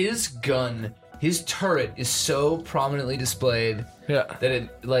does. His gun, his turret is so prominently displayed Yeah. that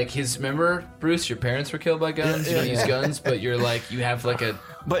it like his. Remember, Bruce, your parents were killed by guns. You don't use guns, but you're like you have like a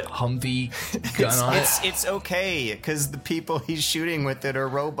But Humvee gun on it. it's okay because the people he's shooting with it are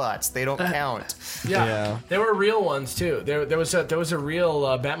robots. They don't count. Yeah, there were real ones too. There was a real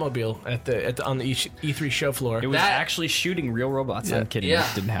Batmobile on the E3 show floor. It was actually shooting real robots. I'm kidding. Yeah.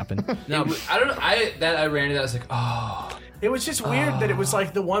 It didn't happen. No, I don't know. I ran into that. I was like, oh, It was just weird that it was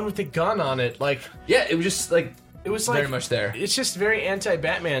like the one with the gun on it. Like yeah. It was just like it was like very much there. It's just very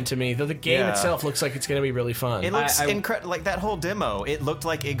anti-Batman to me. Though the game Yeah. itself looks like it's going to be really fun. It looks I- incredible. Like that whole demo, it looked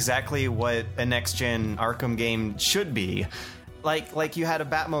like exactly what a next-gen Arkham game should be. Like you had a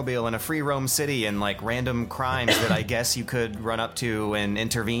Batmobile in a free roam city and like random crimes that I guess you could run up to and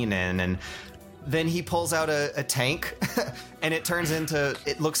intervene in, and then he pulls out a tank and it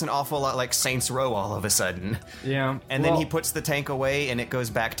looks an awful lot like Saints Row all of a sudden. Yeah. And then he puts the tank away and it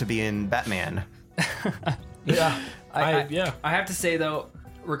goes back to being Batman. yeah, I yeah. I have to say though,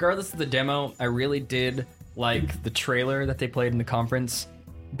 regardless of the demo, I really did like the trailer that they played in the conference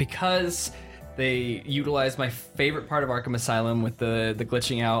because they utilized my favorite part of Arkham Asylum with the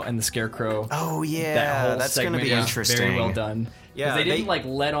glitching out and the Scarecrow. Oh yeah, That whole that's going to segment be was interesting. Very well done. Yeah, Because they didn't they- like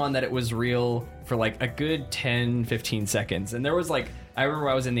let on that it was real for like a good 10, 15 seconds. And there was like, I remember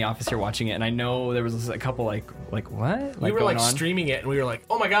I was in the office here watching it and I know there was a couple like what? Like We were going like on. streaming it and we were like,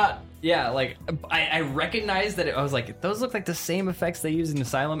 oh my god. Yeah, like I recognized that I was like, those look like the same effects they use in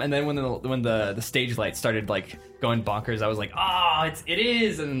Asylum. And then when the stage lights started like going bonkers, I was like, it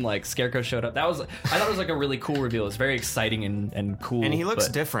is, and like Scarecrow showed up. I thought it was like a really cool reveal. It's very exciting and cool. And he looks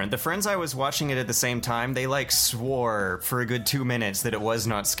but- different. The friends I was watching it at the same time, they like swore for a good 2 minutes that it was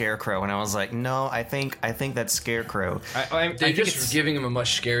not Scarecrow, and I was like, no, I think that's Scarecrow. I They're think just it's- giving him a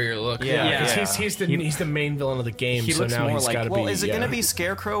much scarier look. Yeah. Yeah, 'cause he's the main villain of the game. he so looks now more he's like- got to Well, be. is it going to be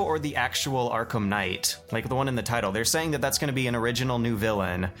Scarecrow or the actual Arkham Knight, like the one in the title? They're saying that that's going to be an original new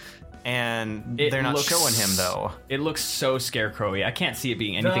villain, and It they're not looks- showing him though. It looks so Scarecrow-y. I can't see it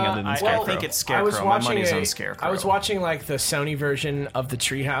being anything other than I Scarecrow. think it's I Scarecrow. was My watching money's on Scarecrow. I was watching like the Sony version of the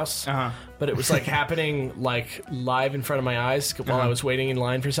Treehouse, but it was like happening like live in front of my eyes while I was waiting in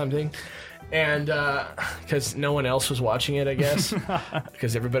line for something. And because no one else was watching it, I guess,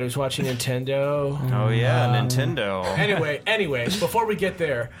 because everybody was watching Nintendo. Oh yeah, Nintendo. Anyways, before we get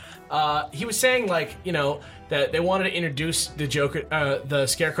there, he was saying like that they wanted to introduce the Joker, the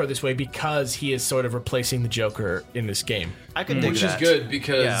Scarecrow this way because he is sort of replacing the Joker in this game. I could dig Which that. is good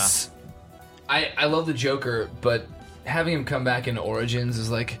because I love the Joker, but having him come back in Origins is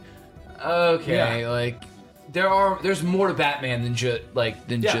like, okay, Yeah. like there's more to Batman than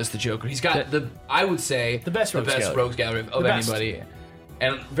just the Joker. He's got I would say the best rogues gallery of anybody,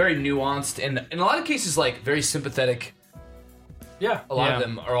 and very nuanced, and in a lot of cases like very sympathetic. Yeah, a lot of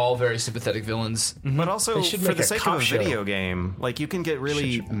them are all very sympathetic villains. But also, for the sake of a video game, like you can get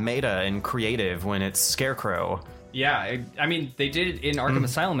really meta and creative when it's Scarecrow. Yeah, I mean, they did it in Arkham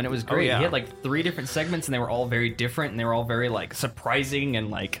Asylum, and it was great. He had like 3 different segments, and they were all very different, and they were all very like surprising and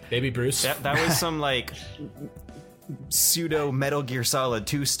like Baby Bruce. That was some like pseudo Metal Gear Solid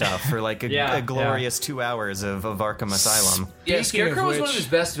 2 stuff for like a glorious 2 hours of Arkham Asylum. Yeah, Scarecrow is one of his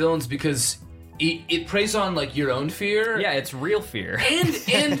best villains because it preys on like your own fear. Yeah, it's real fear,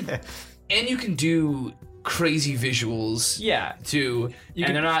 and you can do crazy visuals. Yeah, too,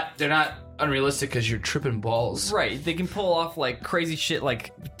 and they're not unrealistic because you're tripping balls. Right, they can pull off like crazy shit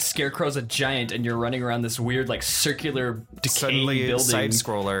like Scarecrow's a giant and you're running around this weird like circular decaying building. Side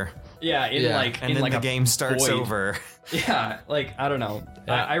scroller. Yeah, and then the game starts over. Yeah, like I don't know.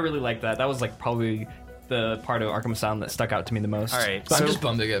 I really like that. That was like probably the part of Arkham Asylum that stuck out to me the most. All right, so I'm just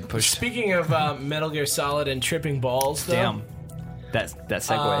bummed to get pushed. Speaking of Metal Gear Solid and tripping balls, though. Damn. That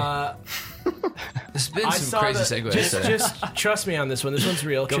segue. There's been some crazy segues. Just trust me on this one. This one's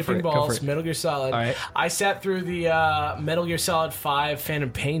real. Tripping balls, Metal Gear Solid. All right. I sat through the Metal Gear Solid 5 Phantom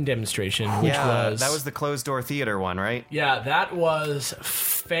Pain demonstration, which was... that was the closed-door theater one, right? Yeah, that was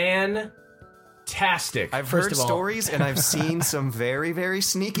fantastic. I've heard stories, and I've seen some very, very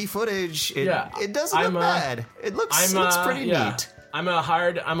sneaky footage. It doesn't look bad. It looks pretty neat. I'm a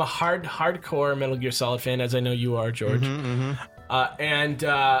hardcore Metal Gear Solid fan, as I know you are, George.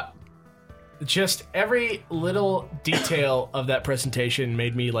 Just every little detail of that presentation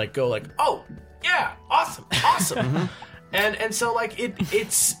made me like go like, oh yeah, awesome. And so like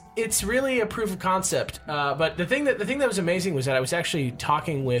it's really a proof of concept. But the thing that was amazing was that I was actually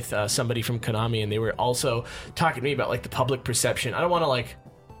talking with somebody from Konami, and they were also talking to me about like the public perception. I don't want to like,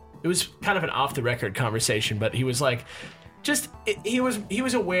 it was kind of an off the record conversation, but he was like, he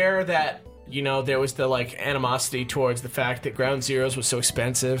was aware that, you know, there was the like animosity towards the fact that Ground Zeroes was so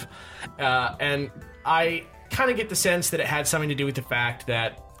expensive, and I kind of get the sense that it had something to do with the fact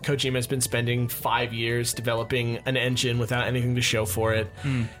that Kojima has been spending 5 years developing an engine without anything to show for it,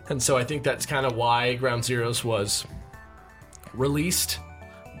 and so I think that's kind of why Ground Zeroes was released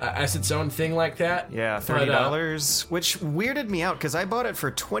as its own thing like that. Yeah, $30, which weirded me out because I bought it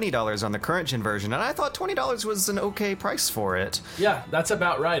for $20 on the current gen version, and I thought $20 was an okay price for it. Yeah, that's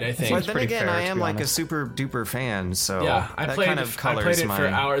about right, I think. But then again, I am like a super duper fan, so yeah, I played it for hours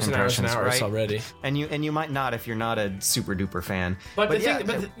and hours and hours right? already. And you might not if you're not a super duper fan. But the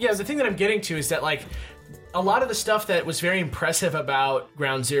thing that I'm getting to is that like, a lot of the stuff that was very impressive about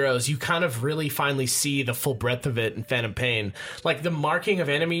Ground Zeroes, you kind of really finally see the full breadth of it in Phantom Pain. Like the marking of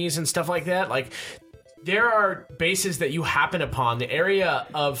enemies and stuff like that. Like there are bases that you happen upon. The area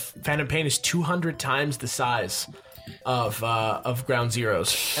of Phantom Pain is 200 times the size of Ground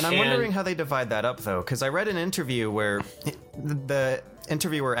Zeroes. And I'm wondering how they divide that up though, because I read an interview where the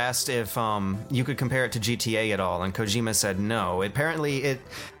interviewer asked if you could compare it to GTA at all, and Kojima said no. Apparently,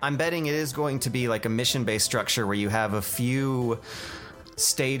 I'm betting it is going to be like a mission-based structure where you have a few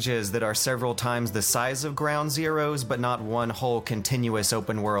stages that are several times the size of Ground Zeroes, but not one whole continuous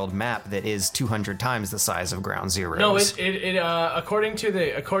open-world map that is 200 times the size of Ground Zeroes. No, according to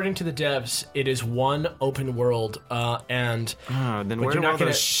the devs, it is one open world, and then where do all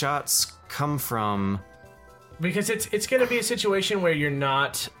those shots come from? Because it's going to be a situation where you're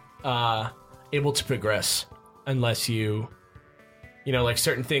not able to progress unless you know, like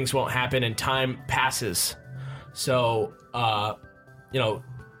certain things won't happen and time passes. So, you know,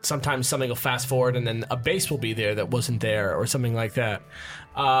 sometimes something will fast forward and then a base will be there that wasn't there or something like that.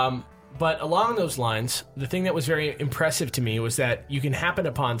 But along those lines, the thing that was very impressive to me was that you can happen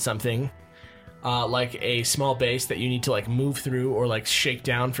upon something like a small base that you need to like move through or like shake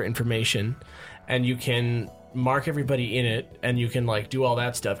down for information, and you can mark everybody in it, and you can like do all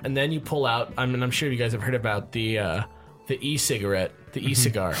that stuff, and then you pull out. I mean, I'm sure you guys have heard about the e-cigarette, the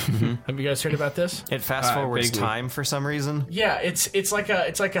e-cigar. Have you guys heard about this? It fast forwards time for some reason. Yeah, it's like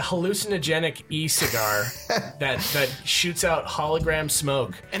a hallucinogenic e-cigar that shoots out hologram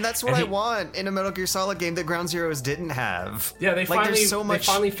smoke. And that's what I want in a Metal Gear Solid game that Ground Zeroes didn't have. Yeah, they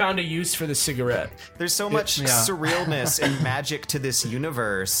finally found a use for the cigarette. There's so much surrealness and magic to this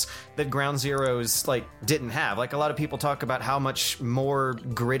universe that Ground Zeroes like didn't have. Like a lot of people talk about how much more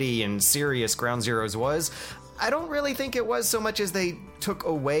gritty and serious Ground Zeroes was. I don't really think it was so much as they took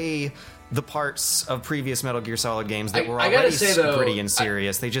away the parts of previous Metal Gear Solid games that were already gritty and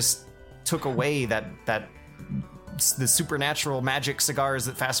serious. They just took away that the supernatural magic cigars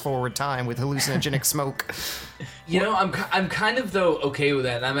that fast forward time with hallucinogenic smoke. I'm kind of though okay with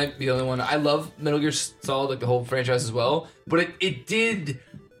that, and I might be the only one. I love Metal Gear Solid, like the whole franchise as well, but it did,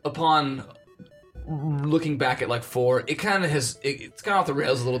 upon looking back at like 4, it kind of it's gone off the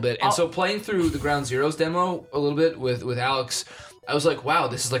rails a little bit. And so playing through the Ground Zeroes demo a little bit with Alex, I was like, wow,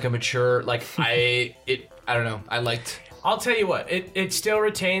 this is like a mature, like I don't know, I liked. I'll tell you what, it still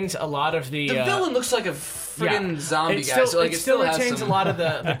retains a lot of the villain looks like a friggin' zombie guy. So like it still retains a lot of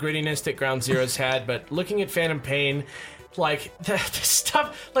the grittiness that Ground Zeroes had, but looking at Phantom Pain, like the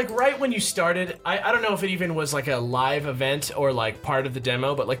stuff, like right when you started, I don't know if it even was like a live event or like part of the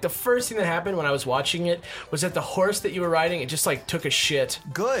demo, but like the first thing that happened when I was watching it was that the horse that you were riding, it just like took a shit.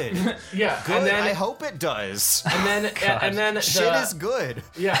 Good. Yeah. Good. And then, I hope it does. And then shit is good.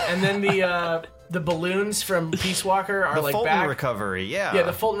 Yeah. And then the balloons from Peace Walker are the like Fulton back. recovery, yeah. Yeah,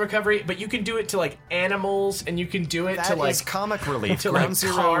 the Fulton recovery, but you can do it to like animals, and you can do it to like comic relief. to Ground like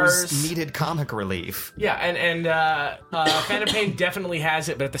Zeroes cars. needed comic relief. Yeah, and Phantom Pain definitely has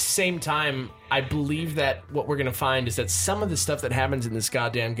it, but at the same time, I believe that what we're gonna find is that some of the stuff that happens in this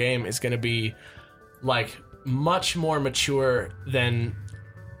goddamn game is gonna be like much more mature than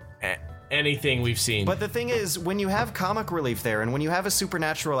anything we've seen. But the thing is, when you have comic relief there, and when you have a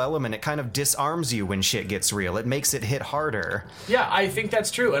supernatural element, it kind of disarms you when shit gets real. It makes it hit harder. Yeah, I think that's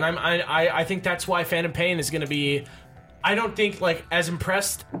true, and I think that's why Phantom Pain is going to be. I don't think like as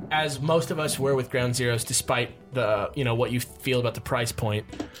impressed as most of us were with Ground Zeroes, despite the what you feel about the price point.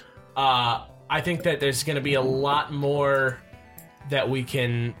 I think that there's going to be a lot more that we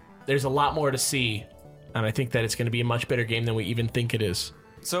can. There's a lot more to see, and I think that it's going to be a much better game than we even think it is.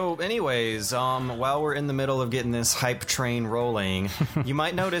 So anyways, while we're in the middle of getting this hype train rolling, you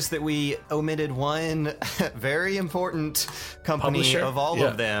might notice that we omitted one very important company Publisher? of all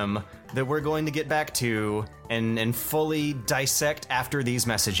of them that we're going to get back to and fully dissect after these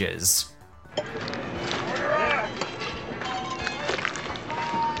messages.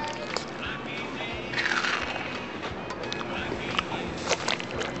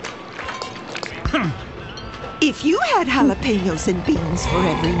 If you had jalapenos and beans for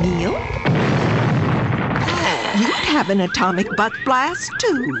every meal, you'd have an atomic butt blast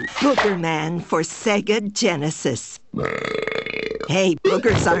too. Booger Man for Sega Genesis. Hey,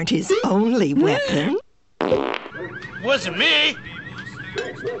 boogers aren't his only weapon. Wasn't me!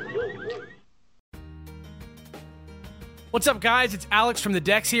 What's up, guys? It's Alex from The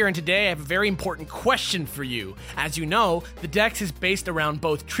Dex here, and today I have a very important question for you. As you know, The Dex is based around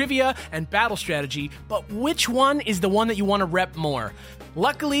both trivia and battle strategy, but which one is the one that you want to rep more?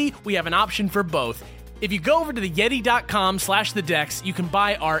 Luckily, we have an option for both. If you go over to theyeti.com/thedex, you can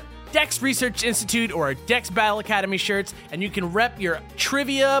buy our Dex Research Institute or our Dex Battle Academy shirts, and you can rep your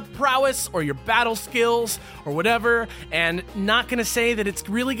trivia prowess or your battle skills or whatever, and not gonna say that it's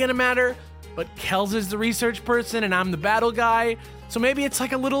really gonna matter, but Kels is the research person and I'm the battle guy, so maybe it's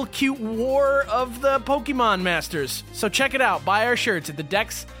like a little cute war of the Pokemon Masters. So check it out. Buy our shirts at the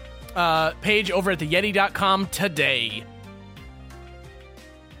Dex page over at theyeti.com today.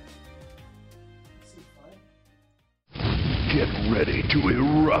 Get ready to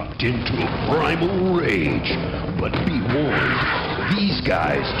erupt into primal rage. But be warned, these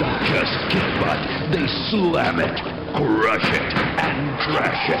guys don't just get butt, they slam it, crush it, and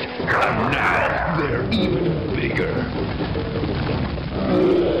trash it. And now they're even bigger.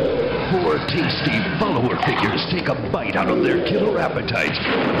 Four tasty follower figures take a bite out of their killer appetites.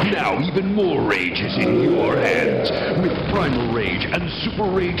 Now even more rage is in your hands with Primal Rage and Super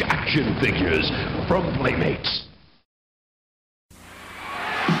Rage action figures from Playmates.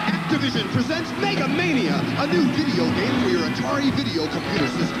 Activision presents Mega Mania, a new video game for your Atari video computer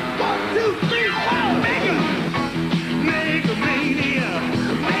system. 1, 2, 3, 4, Mega! Mega Mania!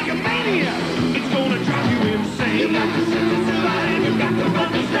 Mega Mania! It's gonna drive you insane. You got to sit and survive, and you got to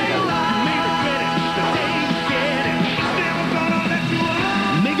run to stay alive. Mega credit, the day you get it, it's never gonna let you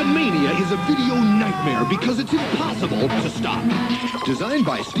alone. Mega Mania is a video nightmare because it's impossible to stop. Designed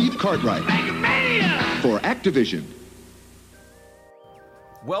by Steve Cartwright. Mega Mania! For Activision.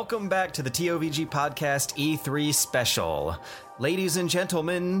 Welcome back to the TOVG Podcast E3 Special. Ladies and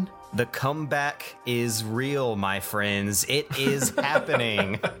gentlemen, the comeback is real, my friends. It is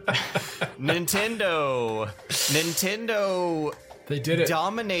happening. Nintendo, They did it.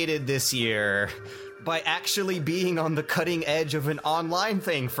 dominated this year by actually being on the cutting edge of an online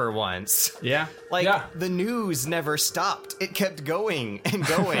thing for once. Yeah. The news never stopped. It kept going and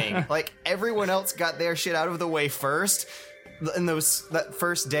going. Like, everyone else got their shit out of the way first. In that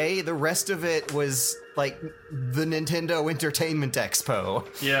first day, the rest of it was like the Nintendo Entertainment Expo.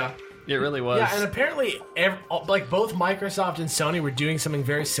 Yeah. It really was. Yeah, and apparently, like both Microsoft and Sony were doing something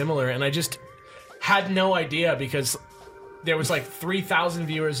very similar, and I just had no idea because there was like 3,000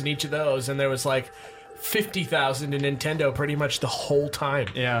 viewers in each of those, and there was like 50,000 in Nintendo pretty much the whole time.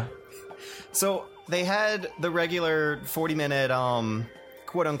 Yeah. So they had the regular 40-minute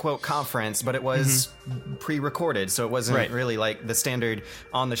quote-unquote conference, but it was pre-recorded, so it wasn't really like the standard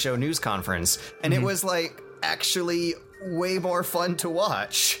on-the-show news conference. And it was like actually way more fun to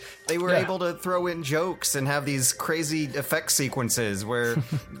watch. They were able to throw in jokes and have these crazy effect sequences where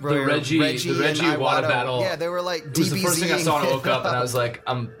the Reggie and Iwata battle. Yeah, they were like It was the first thing I saw when I woke up, and I was like,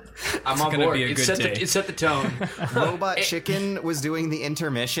 I'm on board. Be a good day. It set the tone. Robot Chicken was doing the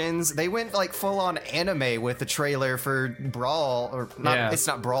intermissions. They went like full on anime with the trailer for Brawl, or not. Yeah. It's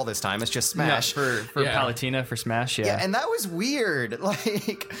not Brawl this time. It's just Smash. For Palutena for Smash. Yeah, and that was weird.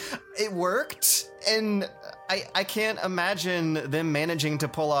 Like, it worked, and I can't imagine them managing to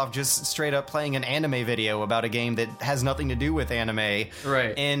pull off just straight up playing an anime video about a game that has nothing to do with anime,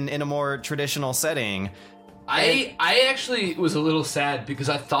 right? In a more traditional setting. I actually was a little sad because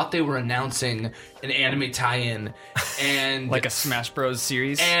I thought they were announcing an anime tie-in, and like a Smash Bros.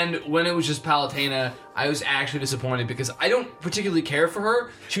 Series. And when it was just Palutena, I was actually disappointed because I don't particularly care for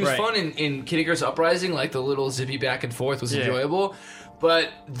her. She was fun in Kid Icarus Uprising, like the little zippy back and forth was enjoyable.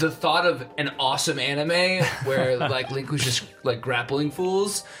 But the thought of an awesome anime where like Link was just like grappling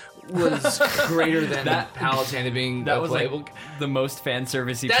fools was greater than Palutena being that was playable. like the most fan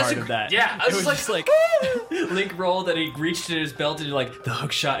servicey part of that. Yeah, I was just like Link rolled and he reached in his belt and you're like the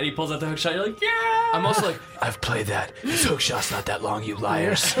hook shot and he pulls out the hook shot. You're like, yeah. I'm also like, I've played that. This hook shot's not that long, you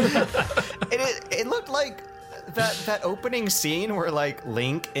liars. It looked like that opening scene where like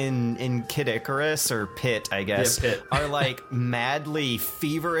Link in Kid Icarus or Pit, I guess, are like madly,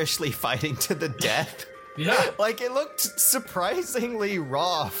 feverishly fighting to the death. Yeah. Like, it looked surprisingly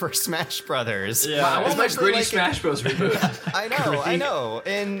raw for Smash Brothers. Yeah. I want my gritty Smash Bros. Reboot. I know.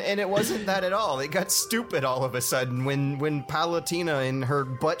 And it wasn't that at all. It got stupid all of a sudden when Palutena and her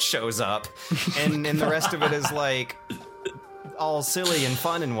butt shows up. And the rest of it is, like, all silly and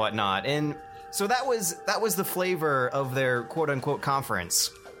fun and whatnot. And so that was the flavor of their quote-unquote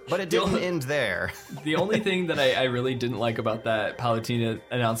conference. But it didn't end there. The only thing that I really didn't like about that Palutena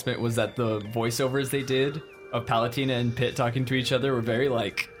announcement was that the voiceovers they did of Palutena and Pit talking to each other were very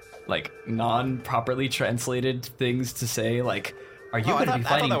like non-properly translated things to say, like, are you going to be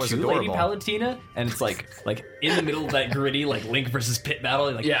fighting two Lady Palutena? And it's like in the middle of that gritty like Link versus Pit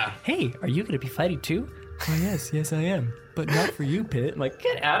battle, like, hey, are you going to be fighting too? Oh yes I am. But not for you, Pit. I'm like,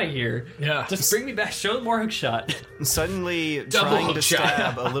 get out of here. Yeah. Just bring me back. Show more hook shot. Suddenly, trying to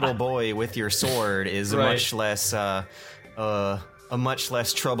stab a little boy with your sword is a much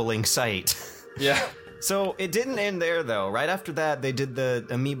less troubling sight. Yeah. So it didn't end there, though. Right after that, they did the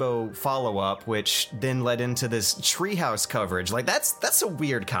Amiibo follow-up, which then led into this Treehouse coverage. Like, that's a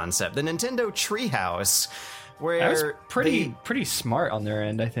weird concept. The Nintendo Treehouse, where that was pretty smart on their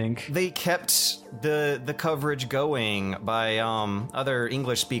end, I think. They kept the coverage going by other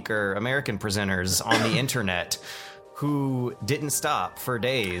English-speaker American presenters on the internet who didn't stop for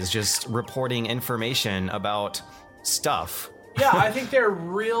days just reporting information about stuff. Yeah, I think they're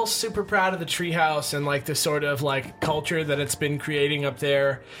real super proud of the Treehouse and like the sort of like culture that it's been creating up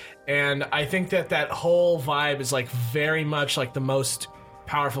there. And I think that whole vibe is like very much like the most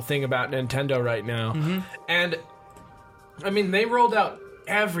powerful thing about Nintendo right now. And I mean, they rolled out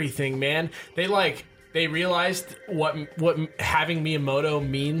everything, man. They realized what having Miyamoto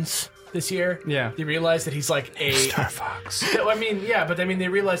means this year. Yeah. They realized that he's like a Star Fox. I mean, yeah, but I mean, they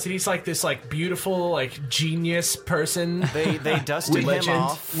realized that he's like this like beautiful like genius person. They dusted him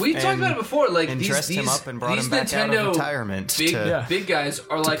off. We talked about it before. Like and these dressed him up and brought these him back Nintendo out of retirement. Big guys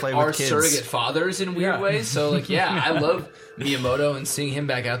are like our surrogate fathers in weird ways. So like, yeah, I love Miyamoto and seeing him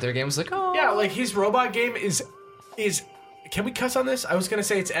back out there again was like, oh yeah, like his robot game is. Can we cuss on this? I was gonna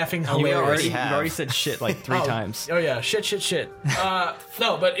say it's effing hilarious. You already said shit like 3 times. Oh yeah, shit.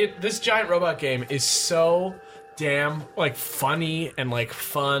 No, but this giant robot game is so damn like funny and like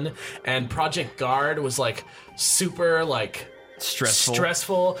fun. And Project Guard was like super like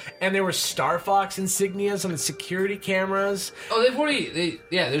stressful, and there were Star Fox insignias on the security cameras. Oh,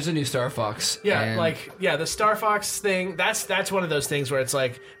 there's a new Star Fox. Yeah, the Star Fox thing. That's one of those things where it's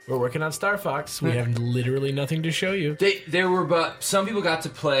like, we're working on Star Fox. We have literally nothing to show you. But some people got to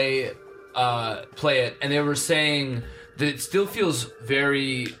play it, and they were saying that it still feels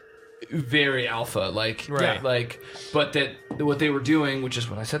very, very alpha. But that what they were doing, which is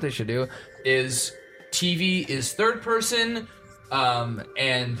what I said they should do, is TV is third person.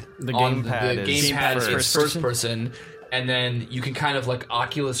 And the gamepad is first person. and then you can kind of like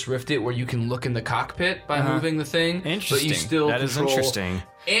Oculus Rift it, where you can look in the cockpit by moving the thing. Interesting. But you still That is control, interesting.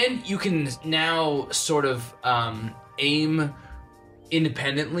 And you can now sort of aim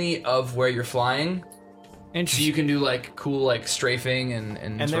independently of where you're flying. So you can do like cool like strafing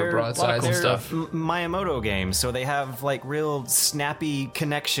and sort of broadsides and stuff. Miyamoto games, so they have like real snappy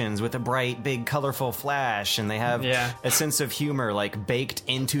connections with a bright, big, colorful flash, and they have a sense of humor like baked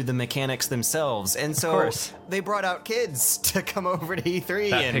into the mechanics themselves. And so they brought out kids to come over to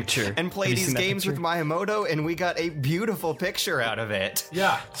E3 and play these games with Miyamoto, and we got a beautiful picture out of it.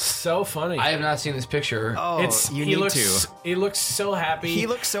 Yeah, so funny. I have not seen this picture. Oh, you need to. He looks so happy. He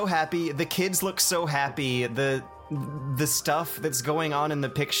looks so happy. The kids look so happy. The stuff that's going on in the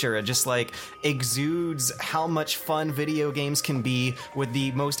picture just like exudes how much fun video games can be with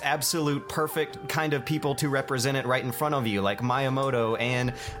the most absolute perfect kind of people to represent it right in front of you, like Miyamoto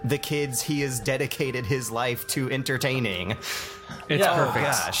and the kids he has dedicated his life to entertaining. It's perfect.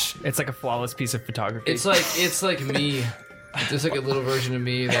 Gosh. It's like a flawless piece of photography. It's like me. There's like a little version of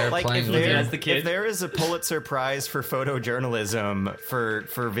me there like playing if with as the kid. If there is a Pulitzer Prize for photojournalism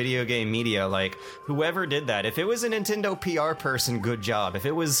for video game media, like whoever did that, if it was a Nintendo PR person, good job. If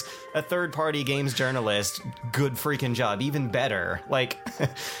it was a third-party games journalist, good freaking job. Even better. Like,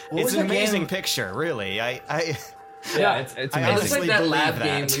 it's an amazing picture, really. Yeah, it's I amazing. honestly It's like that believe lab that.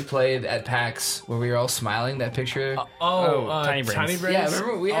 game we played at PAX where we were all smiling. That picture. Tiny Brains. Tiny Brains. Yeah,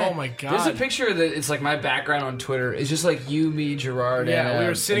 remember we had, Oh my god. There's a picture that it's like my background on Twitter. It's just like you, me, Gerard, Yeah, and we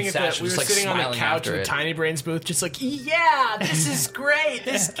were sitting and at Sash the, we were just, like, sitting on the smiling couch after at the it. Tiny Brains booth, just like, yeah, this is great.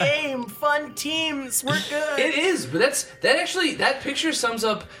 This game, fun teams, we're good. It is, but that picture sums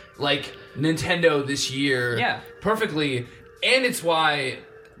up like Nintendo this year perfectly, and it's why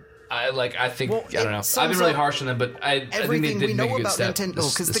I think I don't know. I've been really harsh on them, but I think they Everything did we make know a good about step.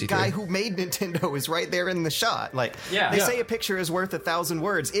 Nintendo, because the guy who made Nintendo is right there in the shot. Like, they say a picture is worth 1,000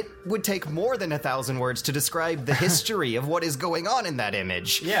 words. It would take more than 1,000 words to describe the history of what is going on in that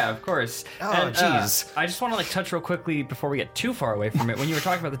image. Yeah, of course. Oh, And, jeez. I just want to like touch real quickly before we get too far away from it. When you were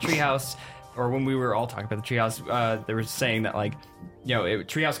talking about the treehouse, or when we were all talking about the treehouse, they were saying that like, you know,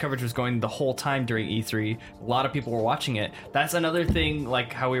 treehouse coverage was going the whole time during E3. A lot of people were watching it. That's another thing,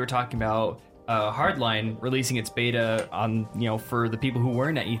 like how we were talking about Hardline releasing its beta on, you know, for the people who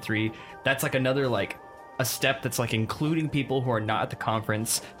weren't at E3. That's like another like a step that's like including people who are not at the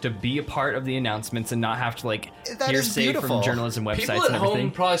conference to be a part of the announcements and not have to like hearsay from journalism websites People at and everything.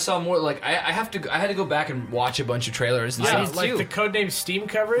 home probably saw more. Like I had to go back and watch a bunch of trailers. And Yeah, stuff. like the Codename Steam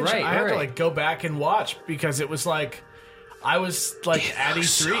coverage, Right, I had to right. like go back and watch because it was like I was like at E3.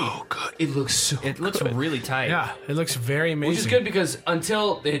 So good. It looks so. It looks really tight. Yeah, it looks very amazing. Which is good because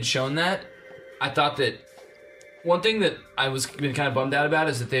until they had shown that, I thought that one thing that I was been kind of bummed out about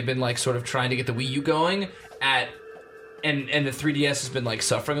is that they've been like sort of trying to get the Wii U going and the 3DS has been like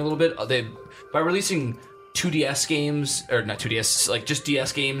suffering a little bit. By releasing 2DS games or not 2DS, like just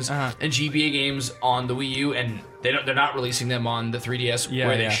DS games and GBA games on the Wii U, and they're not releasing them on the 3DS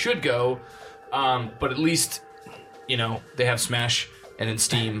where they should go. But at least you know they have Smash and then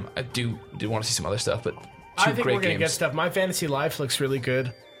Steam. I do want to see some other stuff, but I think great we're gonna games. get stuff. My Fantasy Life looks really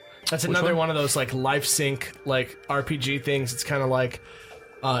good. That's another one of those like life sync like RPG things. It's kind of like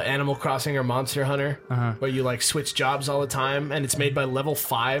Animal Crossing or Monster Hunter, where you like switch jobs all the time, and it's made by Level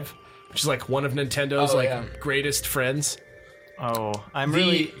 5, which is like one of Nintendo's greatest friends. Oh, I'm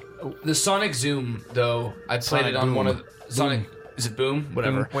The Sonic Zoom though. I played Sonic it on Boom. one of Sonic. Is it Boom?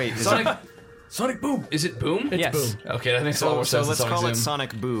 Whatever. Wait, is Sonic. Sonic Boom. Is it Boom? It's Yes. Boom. Okay, that makes a lot more So sense. let's than Sonic call it Zoom.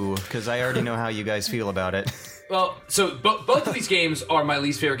 Sonic Boo, because I already know how you guys feel about it. Well, so both of these games are my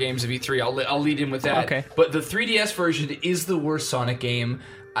least favorite games of E3. I'll lead in with that. Okay. But the 3DS version is the worst Sonic game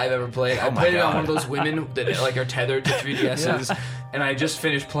I've ever played. I played it on one of those women that like are tethered to 3DSs, and I just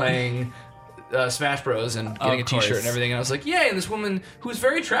finished playing Smash Bros. And getting a T-shirt and everything. And I was like, yay! And this woman who was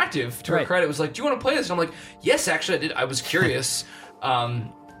very attractive to her credit was like, do you want to play this? And I'm like, yes, actually, I did. I was curious.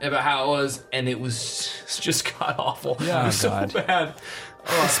 About how it was, and it was just god awful. Yeah, it was so bad.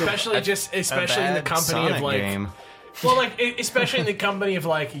 Especially in the company Sonic of like, game. well, like especially in the company of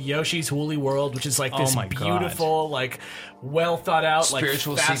like Yoshi's Woolly World, which is like this my God. beautiful, like well thought out,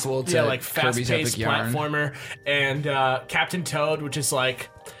 Spiritual like fast, sequel to like fast Kirby's paced Epic Yarn. platformer, and Captain Toad, which is like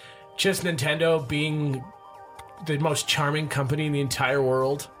just Nintendo being the most charming company in the entire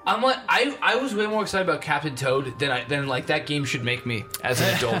world. I'm like, I was way more excited about Captain Toad than like that game should make me as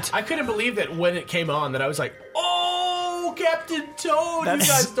an adult. I couldn't believe that when it came on that I was like, oh, Captain Toad, you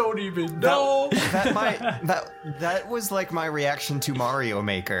guys don't even know. That was like my reaction to Mario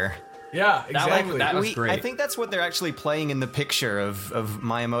Maker. Yeah, exactly. That was great. I think that's what they're actually playing in the picture of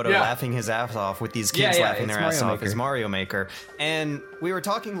Miyamoto laughing his ass off with these kids laughing their ass off as Mario Maker. And we were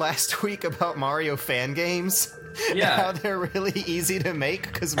talking last week about Mario fan games. Yeah. How they're really easy to make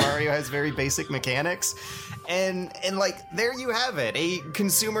because Mario has very basic mechanics. And like, there you have it. A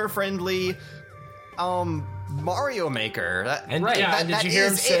consumer-friendly Mario Maker. And did you hear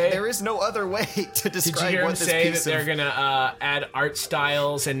him say there is no other way to describe Did you hear him what this say piece that they're of... gonna add art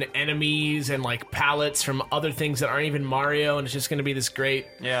styles and enemies and like palettes from other things that aren't even Mario, and it's just gonna be this great?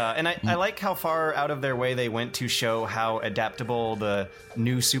 Yeah, and I like how far out of their way they went to show how adaptable the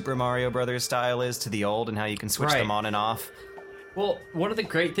new Super Mario Brothers style is to the old, and how you can switch them on and off. Well, one of the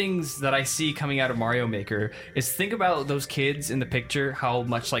great things that I see coming out of Mario Maker is think about those kids in the picture, how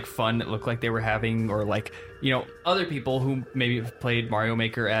much like fun it looked like they were having, or like, you know, other people who maybe have played Mario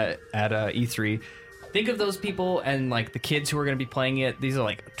Maker at E3. Think of those people and like the kids who are going to be playing it. These are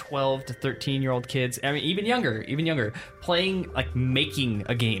like 12 to 13-year-old kids. I mean, even younger, playing, like making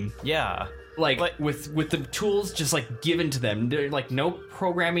a game. Yeah. Like with the tools just like given to them. They're like no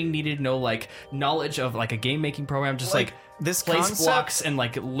programming needed, no like knowledge of like a game making program, just like this place concept, blocks and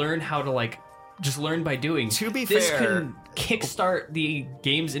like learn how to like just learn by doing. To be this fair, can kickstart the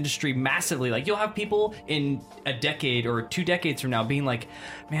games industry massively. Like you'll have people in a decade or 2 decades from now being like,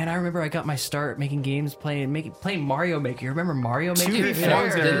 "Man, I remember I got my start making games playing Mario Maker. You remember Mario Maker?" To be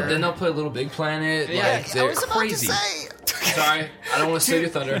fair, then they'll play Little Big Planet. Yeah, like, they're I was about crazy. to say. Sorry, I don't want to steal your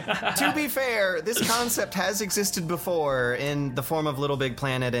thunder. To be fair, this concept has existed before in the form of Little Big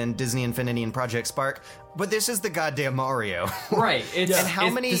Planet and Disney Infinity and Project Spark, but this is the goddamn Mario. Right. And how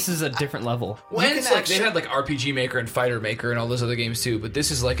many... This is a different level. Well, it's like they had like RPG Maker and Fighter Maker and all those other games too, but this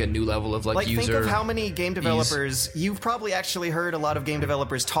is like a new level of like user. Think of how many game developers... You've probably actually heard a lot of game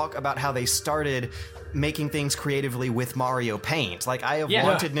developers talk about how they started making things creatively with Mario Paint. Like, I have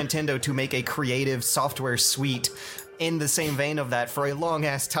wanted Nintendo to make a creative software suite in the same vein of that for a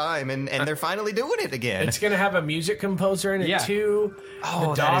long-ass time, and they're finally doing it again. It's going to have a music composer in it, too.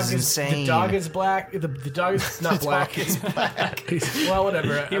 Oh, that is insane. The dog is black. The dog is not black. Dog is black. Well,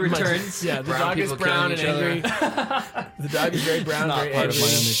 whatever. He returns. Yeah, the Brown dog is people brown and killing each angry. The dog is very brown, very angry.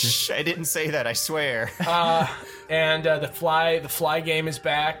 Shh, I didn't say that, I swear. And the fly game is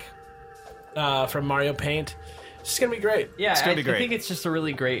back from Mario Paint. It's just going to be great. Yeah, it's gonna be great. I think it's just a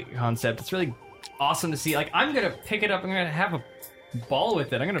really great concept. It's really awesome to see. Like, I'm gonna pick it up. I'm gonna have a ball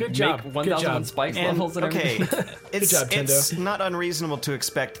with it. I'm gonna make 1,001 Spikes levels and everything. It's not unreasonable to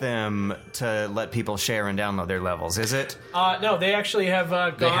expect them to let people share and download their levels, is it? No, they actually have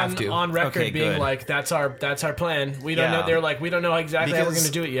gone on record being like, "That's our plan." We don't know. They're like, "We don't know exactly how we're gonna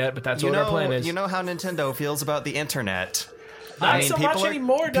do it yet, but that's what our plan is." You know how Nintendo feels about the internet. Not so much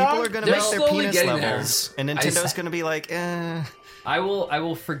anymore, dog. People are going to make their penis levels, and Nintendo's going to be like, I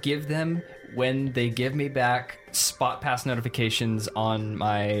will forgive them when they give me back Spot Pass notifications on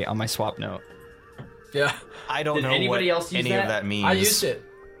my swap note. Yeah, I don't know anybody what else use any that? of that means. I used it.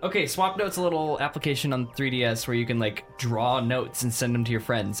 Okay, Swap Note's a little application on 3DS where you can like draw notes and send them to your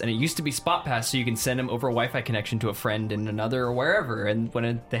friends. And it used to be Spot Pass, so you can send them over a Wi-Fi connection to a friend in another or wherever. And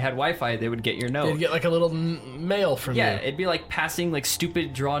when they had Wi-Fi, they would get your note. They'd get like a little mail from you. Yeah, it'd be like passing like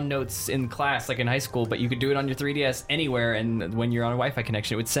stupid drawn notes in class, like in high school, but you could do it on your 3DS anywhere, and when you're on a Wi-Fi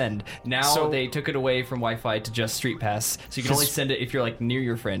connection, it would send. Now they took it away from Wi-Fi to just Street Pass, so you can only send it if you're like near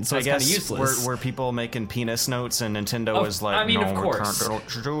your friend. So it's kind of useless. Were people making penis notes, and Nintendo was like, "No, of course. we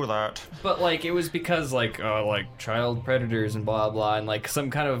can't do that." But like it was because like child predators and blah blah and like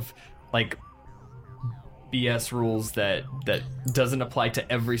some kind of like BS rules that doesn't apply to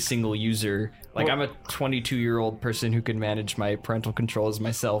every single user. Like, I'm a 22-year-old person who can manage my parental controls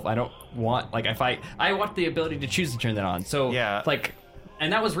myself. I don't want like if I want the ability to choose to turn that on. So like.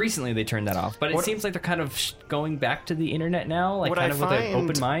 And that was recently they turned that off, but it seems like they're kind of going back to the internet now, like kind of with an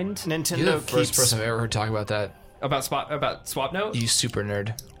open mind. Nintendo You're the first person I've ever heard talk about that. About Swap Note? You super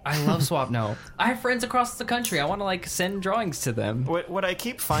nerd. I love Swap Note. I have friends across the country. I want to like send drawings to them. What I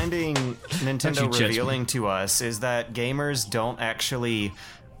keep finding Nintendo revealing to us is that gamers don't actually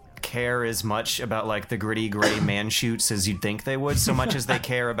care as much about like the gritty gray man shoots as you'd think they would, so much as they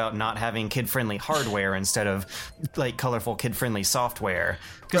care about not having kid-friendly hardware instead of like colorful kid-friendly software.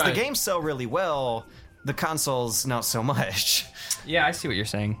 Because the games sell really well, the consoles not so much. Yeah, I see what you're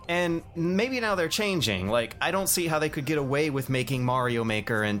saying. And maybe now they're changing. Like, I don't see how they could get away with making Mario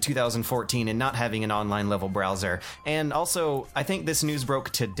Maker in 2014 and not having an online level browser. And also, I think this news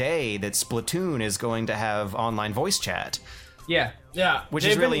broke today that Splatoon is going to have online voice chat. Yeah. Yeah. Which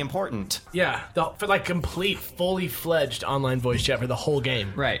is really important. Yeah. For like complete, fully fledged online voice chat for the whole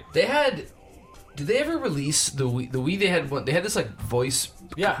game. Right. They had... Did they ever release the Wii? The Wii, they had this like voice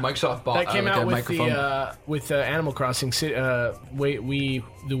Yeah, Microsoft bought that came like out a with microphone. with Animal Crossing. The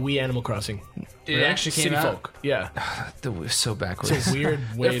Wii Animal Crossing. It actually came City out. Folk. Yeah, That was so backwards. it's a weird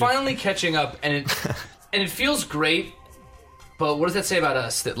way. They're finally catching up, and it feels great. But what does that say about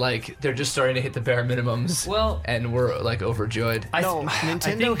us? That like they're just starting to hit the bare minimums. Well, and we're like overjoyed.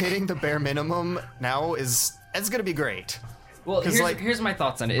 Nintendo hitting the bare minimum now it's going to be great. Well, here's my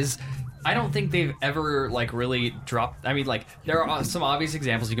thoughts on it. I don't think they've ever like really dropped. I mean, like there are some obvious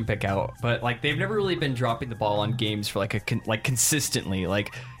examples you can pick out, but like they've never really been dropping the ball on games for like consistently.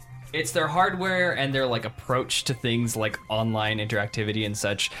 Like it's their hardware and their like approach to things like online interactivity and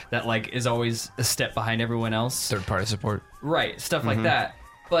such that like is always a step behind everyone else. Third-party support, right? Stuff like that.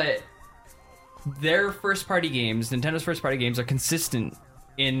 But their first-party games, Nintendo's first-party games, are consistent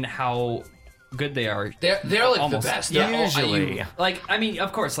in how good they are. They're like almost the best. Yeah, usually. Like, I mean,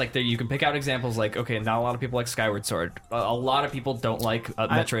 of course, like you can pick out examples. Like, okay, not a lot of people like Skyward Sword. A lot of people don't like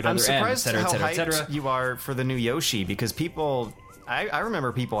Metroid I'm Other M, et surprised cetera, et how cetera, et hyped cetera. you are for the new Yoshi because people. I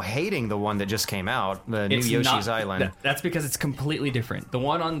remember people hating the one that just came out, the new Yoshi's Island. That's because it's completely different. The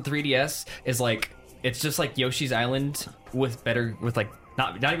one on 3DS is like it's just like Yoshi's Island with like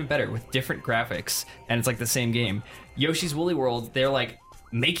not even better, with different graphics, and it's like the same game. Yoshi's Woolly World, they're like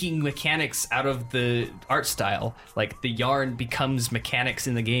making mechanics out of the art style. Like the yarn becomes mechanics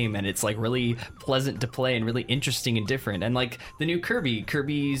in the game, and it's like really pleasant to play and really interesting and different. And like the new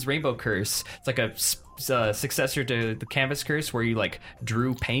Kirby's Rainbow Curse, it's like a successor to the Canvas Curse, where you like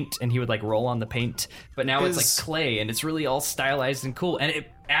drew paint and he would like roll on the paint, but now it's like clay, and it's really all stylized and cool, and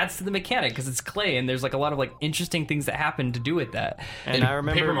it adds to the mechanic because it's clay, and there's like a lot of like interesting things that happen to do with that. And I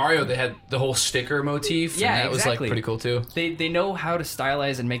remember Paper Mario, they had the whole sticker motif. Yeah, and that was like pretty cool too. They know how to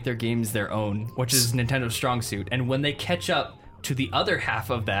stylize and make their games their own, which is Nintendo's strong suit. And when they catch up to the other half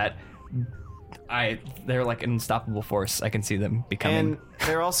of that, they're like an unstoppable force. I can see them becoming. And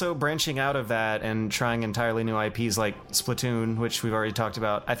they're also branching out of that and trying entirely new IPs like Splatoon, which we've already talked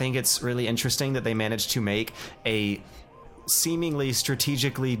about. I think it's really interesting that they managed to make a seemingly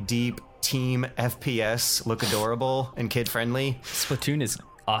strategically deep team FPS look adorable and kid-friendly. Splatoon is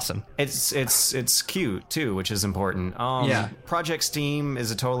awesome. It's cute too, which is important. Yeah. Project Steam is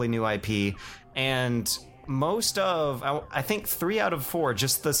a totally new IP, and most of, I think 3 out of 4,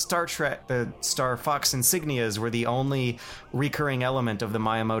 just the Star Fox insignias were the only recurring element of the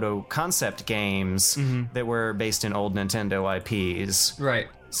Miyamoto concept games that were based in old Nintendo IPs. Right.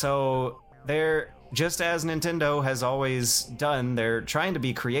 So they're, just as Nintendo has always done, they're trying to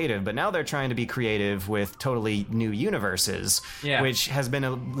be creative, but now they're trying to be creative with totally new universes, which has been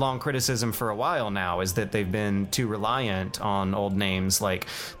a long criticism for a while now, is that they've been too reliant on old names like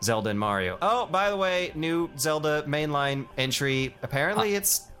Zelda and Mario. Oh, by the way, new Zelda mainline entry. Apparently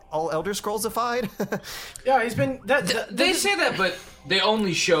it's all Elder Scrolls-ified. Yeah, he's been... They say that, but they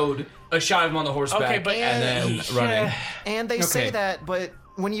only showed a shot of him on the horseback and then running. And they say that, but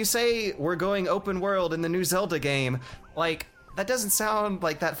when you say we're going open world in the new Zelda game, like, that doesn't sound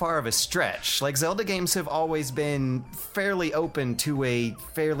like that far of a stretch. Like, Zelda games have always been fairly open to a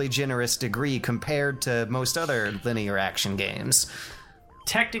fairly generous degree compared to most other linear action games.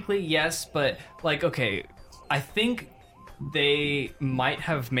 Technically, yes, but, like, okay, I think they might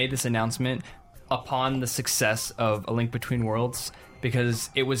have made this announcement upon the success of A Link Between Worlds, because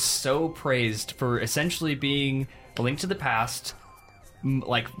it was so praised for essentially being A Link to the Past,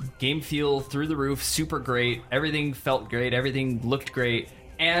 like game feel through the roof, super great, everything felt great, everything looked great,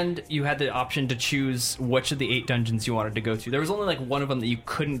 and you had the option to choose which of the 8 dungeons you wanted to go to. There was only like one of them that you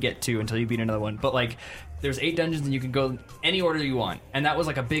couldn't get to until you beat another one, but like there's 8 dungeons and you can go any order you want, and that was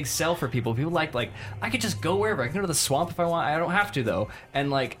like a big sell for people. People like I could just go wherever. I can go to the swamp if I want. I don't have to though. And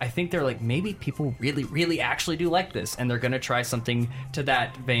like I think they're like, maybe people really actually do like this, and they're gonna try something to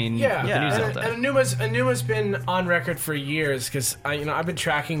that vein. With the new Zelda. And Anuma's been on record for years, because I've been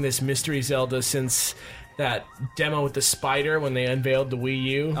tracking this mystery Zelda since that demo with the spider when they unveiled the Wii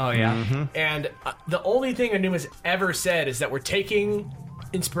U. Oh yeah. And the only thing Anuma's ever said is that we're taking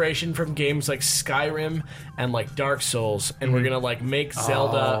inspiration from games like Skyrim and like Dark Souls, and we're gonna like make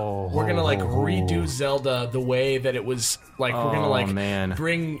Zelda. We're gonna like redo Zelda the way that it was. Like we're gonna like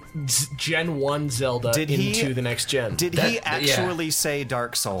bring Gen 1 Zelda into the next gen. Did he actually say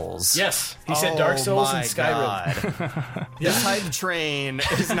Dark Souls? Yes, he said Dark Souls and Skyrim. This hype train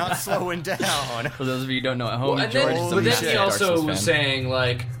is not slowing down. For those of you who don't know at home, but George then he also was saying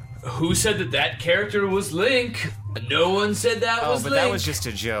like, who said that character was Link? No one said that was Link. But that was just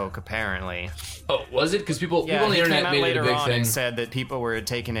a joke, apparently. Oh, was it? Because people on the internet made it a big thing. And said that people were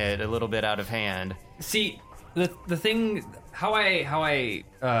taking it a little bit out of hand. See, the thing, how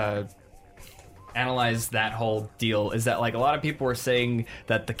I analyze that whole deal is that like a lot of people were saying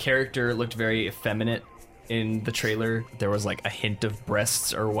that the character looked very effeminate in the trailer. There was like a hint of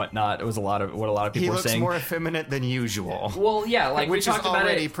breasts or whatnot. It was what a lot of people were saying. He looks more effeminate than usual. Well, yeah, like which we talked is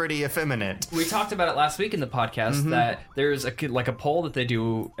already about it, pretty effeminate. We talked about it last week in the podcast that there's a poll that they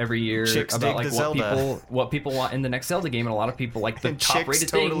do every year Chicks about dig like what people want in the next Zelda game, and a lot of people like the and top rated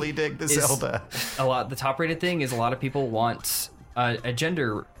thing. Totally dig the Zelda. The top rated thing is a lot of people want a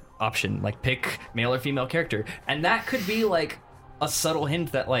gender option, like pick male or female character, and that could be like a subtle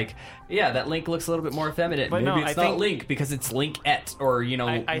hint that like, yeah, that Link looks a little bit more effeminate. But maybe no, it's not Link because it's Link-et, or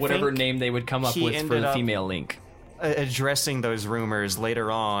I whatever name they would come up with for the female Link. Addressing those rumors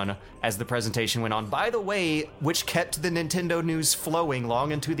later on as the presentation went on. By the way, which kept the Nintendo news flowing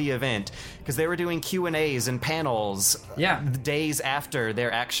long into the event, because they were doing Q&As and panels days after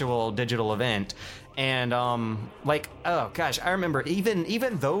their actual digital event. And like, oh gosh, I remember even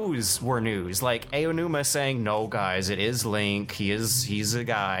those were news. Like Aonuma saying, "No, guys, it is Link. He's a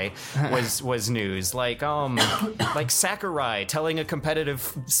guy." was news. Like like Sakurai telling a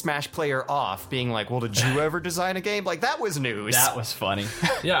competitive Smash player off, being like, "Well, did you ever design a game?" Like that was news. That was funny.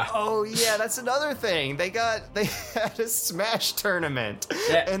 Yeah. Oh yeah, that's another thing. They had a Smash tournament,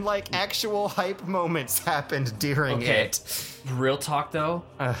 and like actual hype moments happened during it. Real talk though,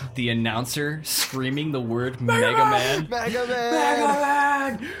 the announcer screaming the word Mega Man. Mega Man! Mega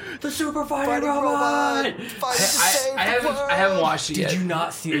Man! The super fighting robot! I haven't watched it yet. Did you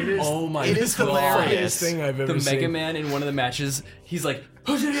not see it? Oh my god. It is hilarious. Thing I've ever seen. Mega Man in one of the matches, he's like,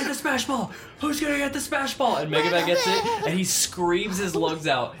 "Who's gonna get the Smash Ball? Who's gonna get the Smash Ball?" And Mega Man gets it, and he screams his lungs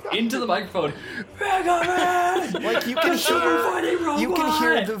out into the microphone, "Mega Man!" Like you can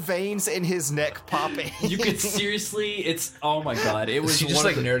hear the veins in his neck popping. You could seriously, it's, oh my god, it was Is he just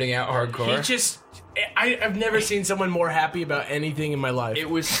like nerding out hardcore? I've never seen someone more happy about anything in my life. It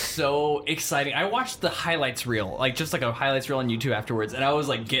was so exciting. I watched the highlights reel, like just like a highlights reel on YouTube afterwards, and I was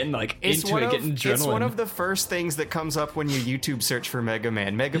like getting like getting adrenaline. It's one of the first things that comes up when you YouTube search for Mega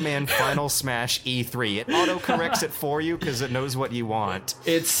Man. Mega Man Final Smash E3. It auto-corrects it for you because it knows what you want.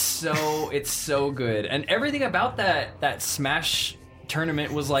 It's so good, and everything about that Smash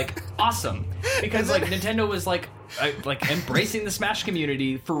tournament was like awesome because like Nintendo was like embracing the Smash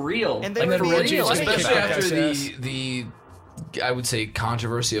community for real, and they like were for real, especially after the I would say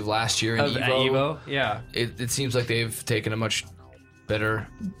controversy of last year in Evo. Yeah, it seems like they've taken a much better.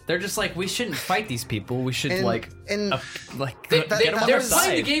 They're just like, we shouldn't fight these people. We should they're playing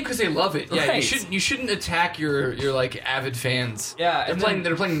the game because they love it. Yeah, Right. you shouldn't attack your like avid fans. Yeah,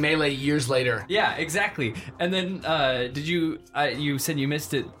 they're playing Melee years later. Yeah, exactly. And then did you said you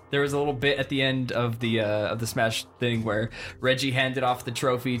missed it. There was a little bit at the end of the Smash thing where Reggie handed off the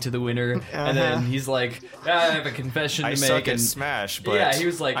trophy to the winner, and then he's like, "I have a confession to make." I suck at Smash, but yeah, he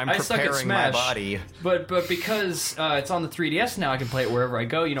was like, I'm "I suck at preparing Smash, my body." But because it's on the 3DS now, I can play it wherever I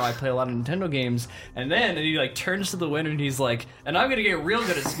go. You know, I play a lot of Nintendo games, and he like turns to the winner and he's like, "And I'm gonna get real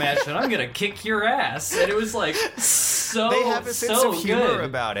good at Smash, and I'm gonna kick your ass." And it was like they have a sense of humor good.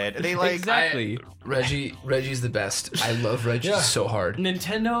 About it. They like exactly. Reggie's the best. I love Reggie so hard.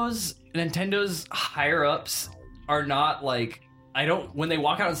 Nintendo's higher ups are not like, when they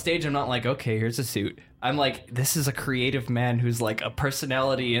walk out on stage, I'm not like, okay, here's a suit. I'm like, this is a creative man who's like a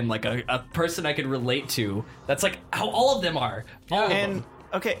personality and like a person I could relate to. That's like how all of them are. All of them.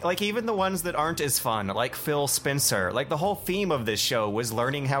 Okay, like even the ones that aren't as fun, like Phil Spencer. Like the whole theme of this show was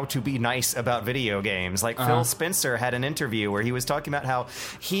learning how to be nice about video games. Like Phil Spencer had an interview where he was talking about how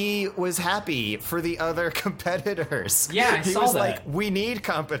he was happy for the other competitors. Yeah, he was like, we need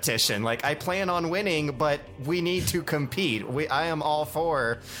competition. Like I plan on winning, but we need to compete. I am all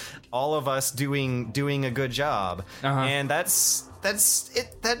for all of us doing a good job. And that's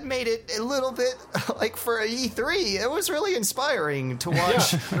it. That made it a little bit like for a E3. It was really inspiring to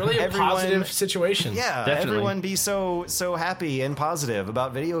watch. Really a positive situation. Yeah, definitely. Everyone be so happy and positive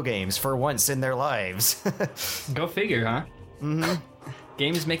about video games for once in their lives. Go figure, huh? Mm-hmm.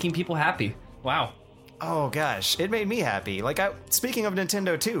 Games making people happy. Wow. Oh gosh, it made me happy. Like, speaking of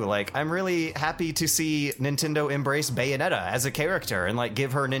Nintendo too, like I'm really happy to see Nintendo embrace Bayonetta as a character and like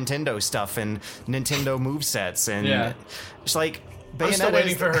give her Nintendo stuff and Nintendo movesets and it's like. Bayonetta I'm still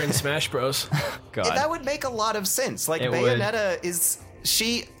waiting for her in Smash Bros. God, that would make a lot of sense. Like Bayonetta is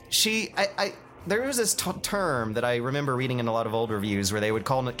there was this term that I remember reading in a lot of old reviews where they would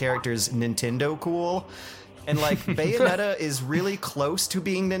call characters Nintendo cool. And, like, Bayonetta is really close to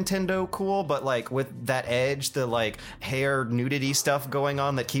being Nintendo cool, but, like, with that edge, the, like, hair nudity stuff going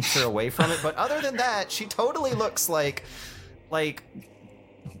on that keeps her away from it. But other than that, she totally looks like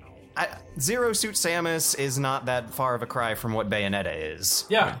Zero Suit Samus is not that far of a cry from what Bayonetta is.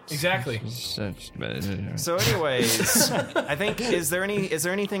 Yeah, exactly. So anyways, I think, is there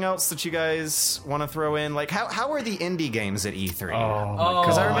anything else that you guys want to throw in? Like, how are the indie games at E3?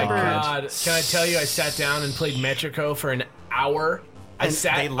 Because I remember- God. Can I tell you, I sat down and played Metrico for an hour.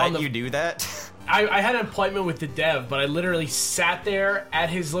 They let you do that? I had an appointment with the dev, but I literally sat there at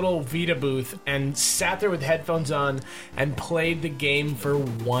his little Vita booth and sat there with headphones on and played the game for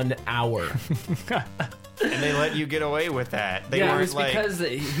 1 hour. And they let you get away with that. They It weren't was like because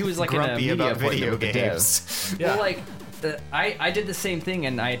he was like in a grumpy media about appointment video with the games. dev. Well, like I did the same thing,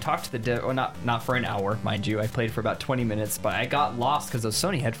 and I talked to the dev. Well, not for an hour, mind you. I played for about 20 minutes, but I got lost because those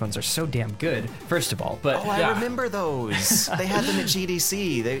Sony headphones are so damn good. First of all, but I remember those. They had them at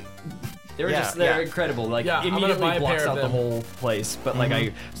GDC. They're incredible. Like immediately blocks out the whole place. But like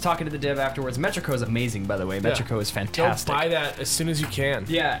I was talking to the dev afterwards. Metrico is amazing, by the way. Metrico is fantastic. Don't buy that as soon as you can.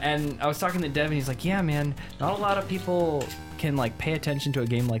 Yeah, and I was talking to the dev, and he's like, "Yeah, man, not a lot of people can like pay attention to a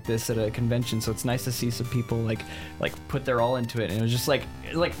game like this at a convention, so it's nice to see some people like put their all into it." And it was just like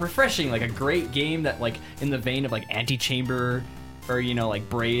refreshing, like a great game that like in the vein of like Antichamber or like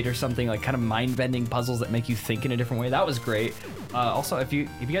Braid or something, like kind of mind-bending puzzles that make you think in a different way. That was great. Also, if you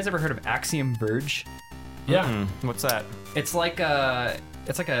guys ever heard of Axiom Verge? Yeah. What's that? It's like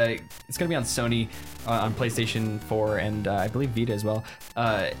it's gonna be on Sony, on PlayStation 4 and I believe Vita as well.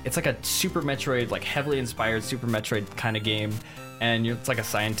 It's like a Super Metroid, like heavily inspired Super Metroid kind of game, and it's like a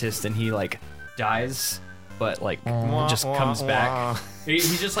scientist and he like dies, but like just comes back. He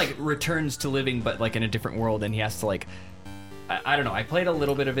just like returns to living, but like in a different world, and he has to like. I don't know. I played a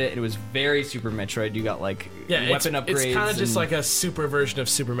little bit of it. It was very Super Metroid. You got like weapon upgrades. It's kind of just like a super version of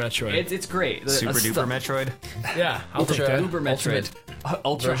Super Metroid. It's great. Super duper Metroid. Yeah, Ultra Uber Metroid,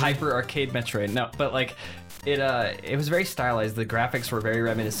 Ultra Hyper Arcade Metroid. No, but like it was very stylized. The graphics were very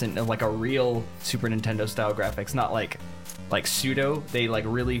reminiscent of like a real Super Nintendo style graphics, not like pseudo. They like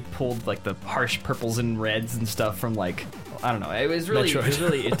really pulled like the harsh purples and reds and stuff from like. I don't know. It was really,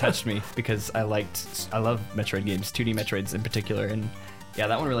 it touched me because I love Metroid games, 2D Metroids in particular, and yeah,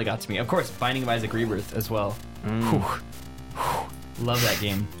 that one really got to me. Of course, Binding of Isaac Rebirth as well. Love that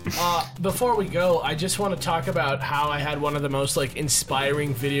game. Before we go, I just want to talk about how I had one of the most like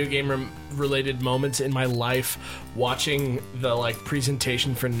inspiring video game related moments in my life watching the like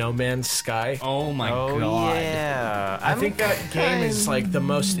presentation for No Man's Sky. Oh my god! Yeah, I think that game is like the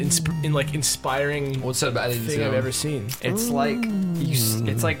most inspiring thing I've ever seen. It's like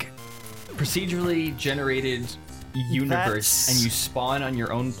it's like procedurally generated universe, and you spawn on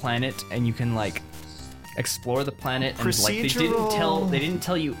your own planet, and you can like explore the planet, and like they didn't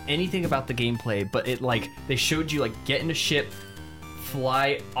tell you anything about the gameplay, but it like they showed you like get in a ship,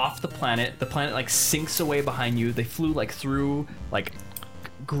 fly off the planet like sinks away behind you. They flew like through like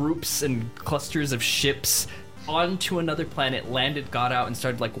groups and clusters of ships onto another planet, landed, got out, and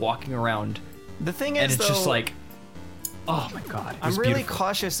started like walking around. The thing is, and it's just like, oh my god, I'm really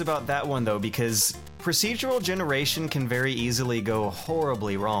cautious about that one though, because procedural generation can very easily go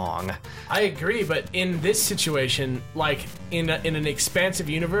horribly wrong. I agree, but in this situation, like in an expansive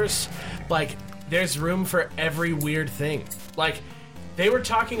universe, like there's room for every weird thing. Like they were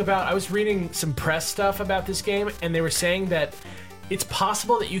talking about, I was reading some press stuff about this game, and they were saying that it's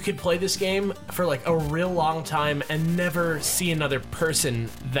possible that you could play this game for like a real long time and never see another person.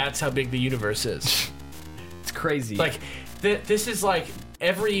 That's how big the universe is. It's crazy. Like this is like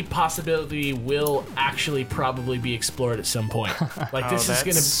every possibility will actually probably be explored at some point. Like this is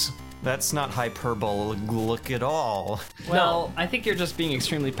gonna. That's not hyperbolic at all. Well, I think you're just being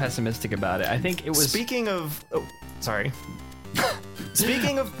extremely pessimistic about it. I think it was. Speaking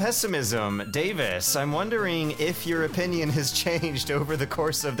of pessimism, Davis, I'm wondering if your opinion has changed over the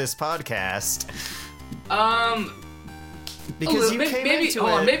course of this podcast. Because you came into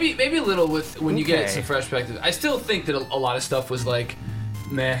it. Maybe a little with when you get some fresh perspective. I still think that a lot of stuff was like,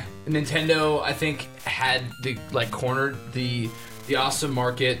 meh. Nintendo, I think, had cornered the awesome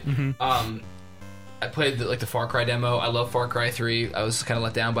market. Mm-hmm. I played the Far Cry demo. I love Far Cry 3. I was kind of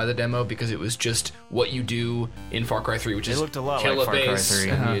let down by the demo because it was just what you do in Far Cry 3, which is looked a lot kill like a Far Cry base 3.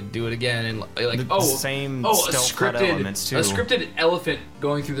 and you do it again, and same stealth elements too. A scripted elephant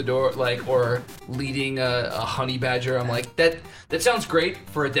going through the door, or leading a honey badger. I'm like, that sounds great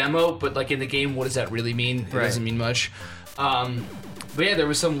for a demo, but in the game, what does that really mean? It doesn't mean much. But yeah, there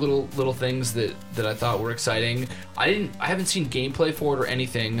was some little things that I thought were exciting. I haven't seen gameplay for it or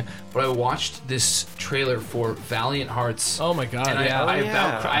anything, but I watched this trailer for Valiant Hearts. Oh my god! And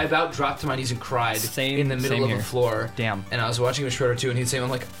I about dropped to my knees and cried in the middle of the floor. Damn. And I was watching a Shredder 2, and he'd say, I'm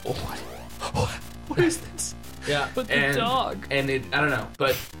like, what is this? Yeah. But the dog. And I don't know,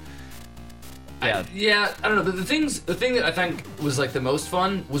 but Yeah. I don't know. The thing that I think was like the most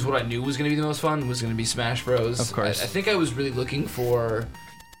fun was what I knew was going to be the most fun was going to be Smash Bros. Of course. I think I was really looking for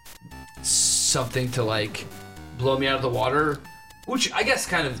something to like blow me out of the water, which I guess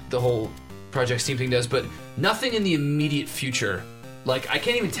kind of the whole Project Steam thing does, but nothing in the immediate future. Like, I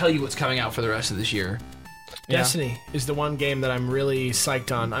can't even tell you what's coming out for the rest of this year. Destiny is the one game that I'm really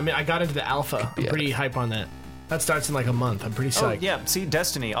psyched on. I mean, I got into the alpha. I'm pretty hype on that. That starts in like a month. I'm pretty psyched. Oh, yeah. See,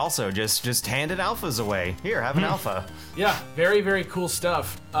 Destiny also just handed alphas away. Here, have an alpha. Yeah, very, very cool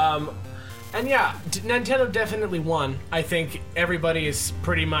stuff. And yeah, Nintendo definitely won. I think everybody is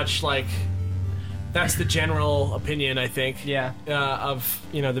pretty much like... That's the general opinion, I think. Yeah. Of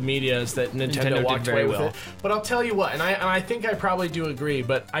the media is that Nintendo walked away with it. But I'll tell you what, and I think I probably do agree.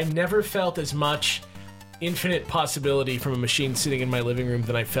 But I never felt as much infinite possibility from a machine sitting in my living room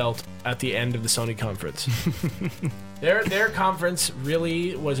than I felt at the end of the Sony conference. Their conference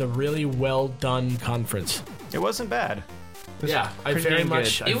really was a really well done conference. It wasn't bad. Yeah, I very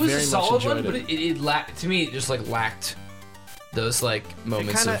much. It was a solid one, but it. it lacked. To me, it just like lacked those like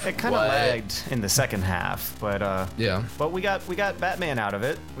moments. It kind of lagged in the second half, but yeah. But we got Batman out of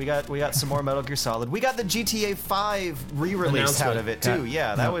it. We got some more Metal Gear Solid. We got the GTA 5 re-release out of it too.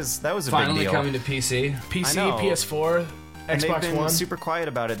 Yeah, that was a big deal. Finally coming to PC, PS4, and Xbox they've been One. super quiet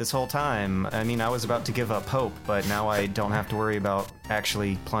about it this whole time. I mean, I was about to give up hope, but now I don't have to worry about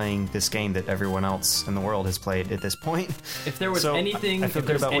actually playing this game that everyone else in the world has played at this point. If there was So, anything, I feel if good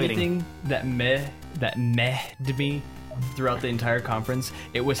there's about anything that meh-ed me throughout the entire conference,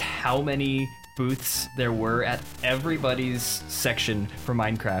 it was how many booths there were at everybody's section for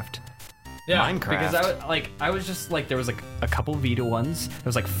Minecraft. Yeah, Minecraft. Because I was just like, there was like a couple Vita ones. There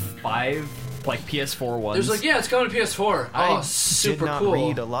was like 5 like PS4 ones. There's like, yeah, it's coming to PS4. I super did not cool.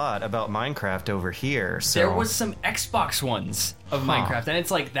 read a lot about Minecraft over here. So There was some Xbox ones of Minecraft, and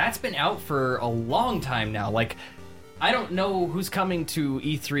it's like that's been out for a long time now. Like, I don't know who's coming to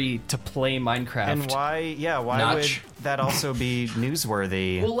E3 to play Minecraft. And why? Yeah, why would that also be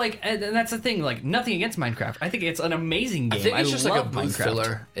newsworthy? Well, like, and that's the thing. Like, nothing against Minecraft. I think it's an amazing game. I think it's just like a love booth Minecraft.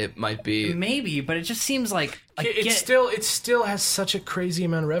 filler. It might be. Maybe, but it just seems like It still has such a crazy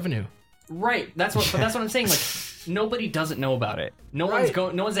amount of revenue. right. That's what I'm saying. Like, nobody doesn't know about it. No one's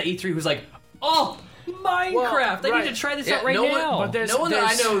at E3 who's like, oh, Minecraft. I need to try this out right now. But No one that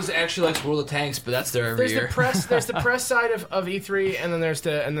I know is actually likes World of Tanks, but that's there every year. There's the press side of E3, and then there's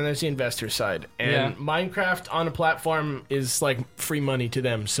the investor side. And Minecraft on a platform is like free money to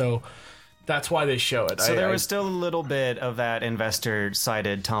them, so that's why they show it. So there was still a little bit of that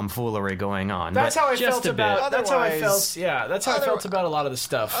investor-sided tomfoolery going on. That's how I felt about. That's how I felt. Otherwise- Yeah, that's how I felt about a lot of the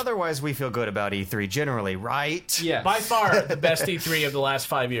stuff. Otherwise, we feel good about E3 generally, right? yeah. By far the best E3 of the last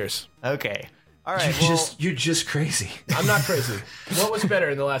 5 years. Okay. All right. You're just crazy. I'm not crazy. What was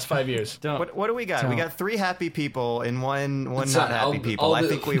better in the last 5 years? What do we got? We got 3 happy people and one not happy people. I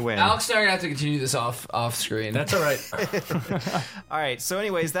think we win. Alex and I are gonna have to continue this off screen. That's all right. All right. So,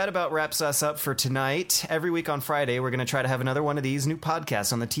 anyways, that about wraps us up for tonight. Every week on Friday, we're going to try to have another one of these new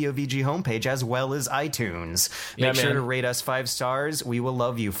podcasts on the TOVG homepage as well as iTunes. Make sure to rate us 5 stars. We will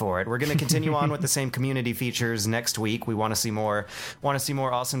love you for it. We're going to continue on with the same community features next week. We want to see more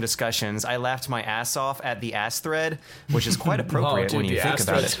awesome discussions. I laughed my ass off at the ass thread, which is quite appropriate when you think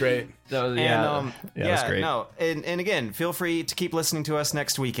about it. That's great. That was, That's great. No, and again, feel free to keep listening to us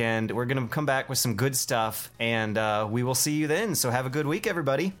next weekend. We're going to come back with some good stuff, and we will see you then. So have a good week,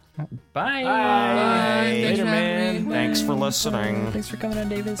 everybody. Bye. Bye. Later, man. Thanks for listening. Thanks for coming on,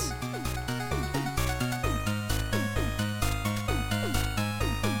 Davis.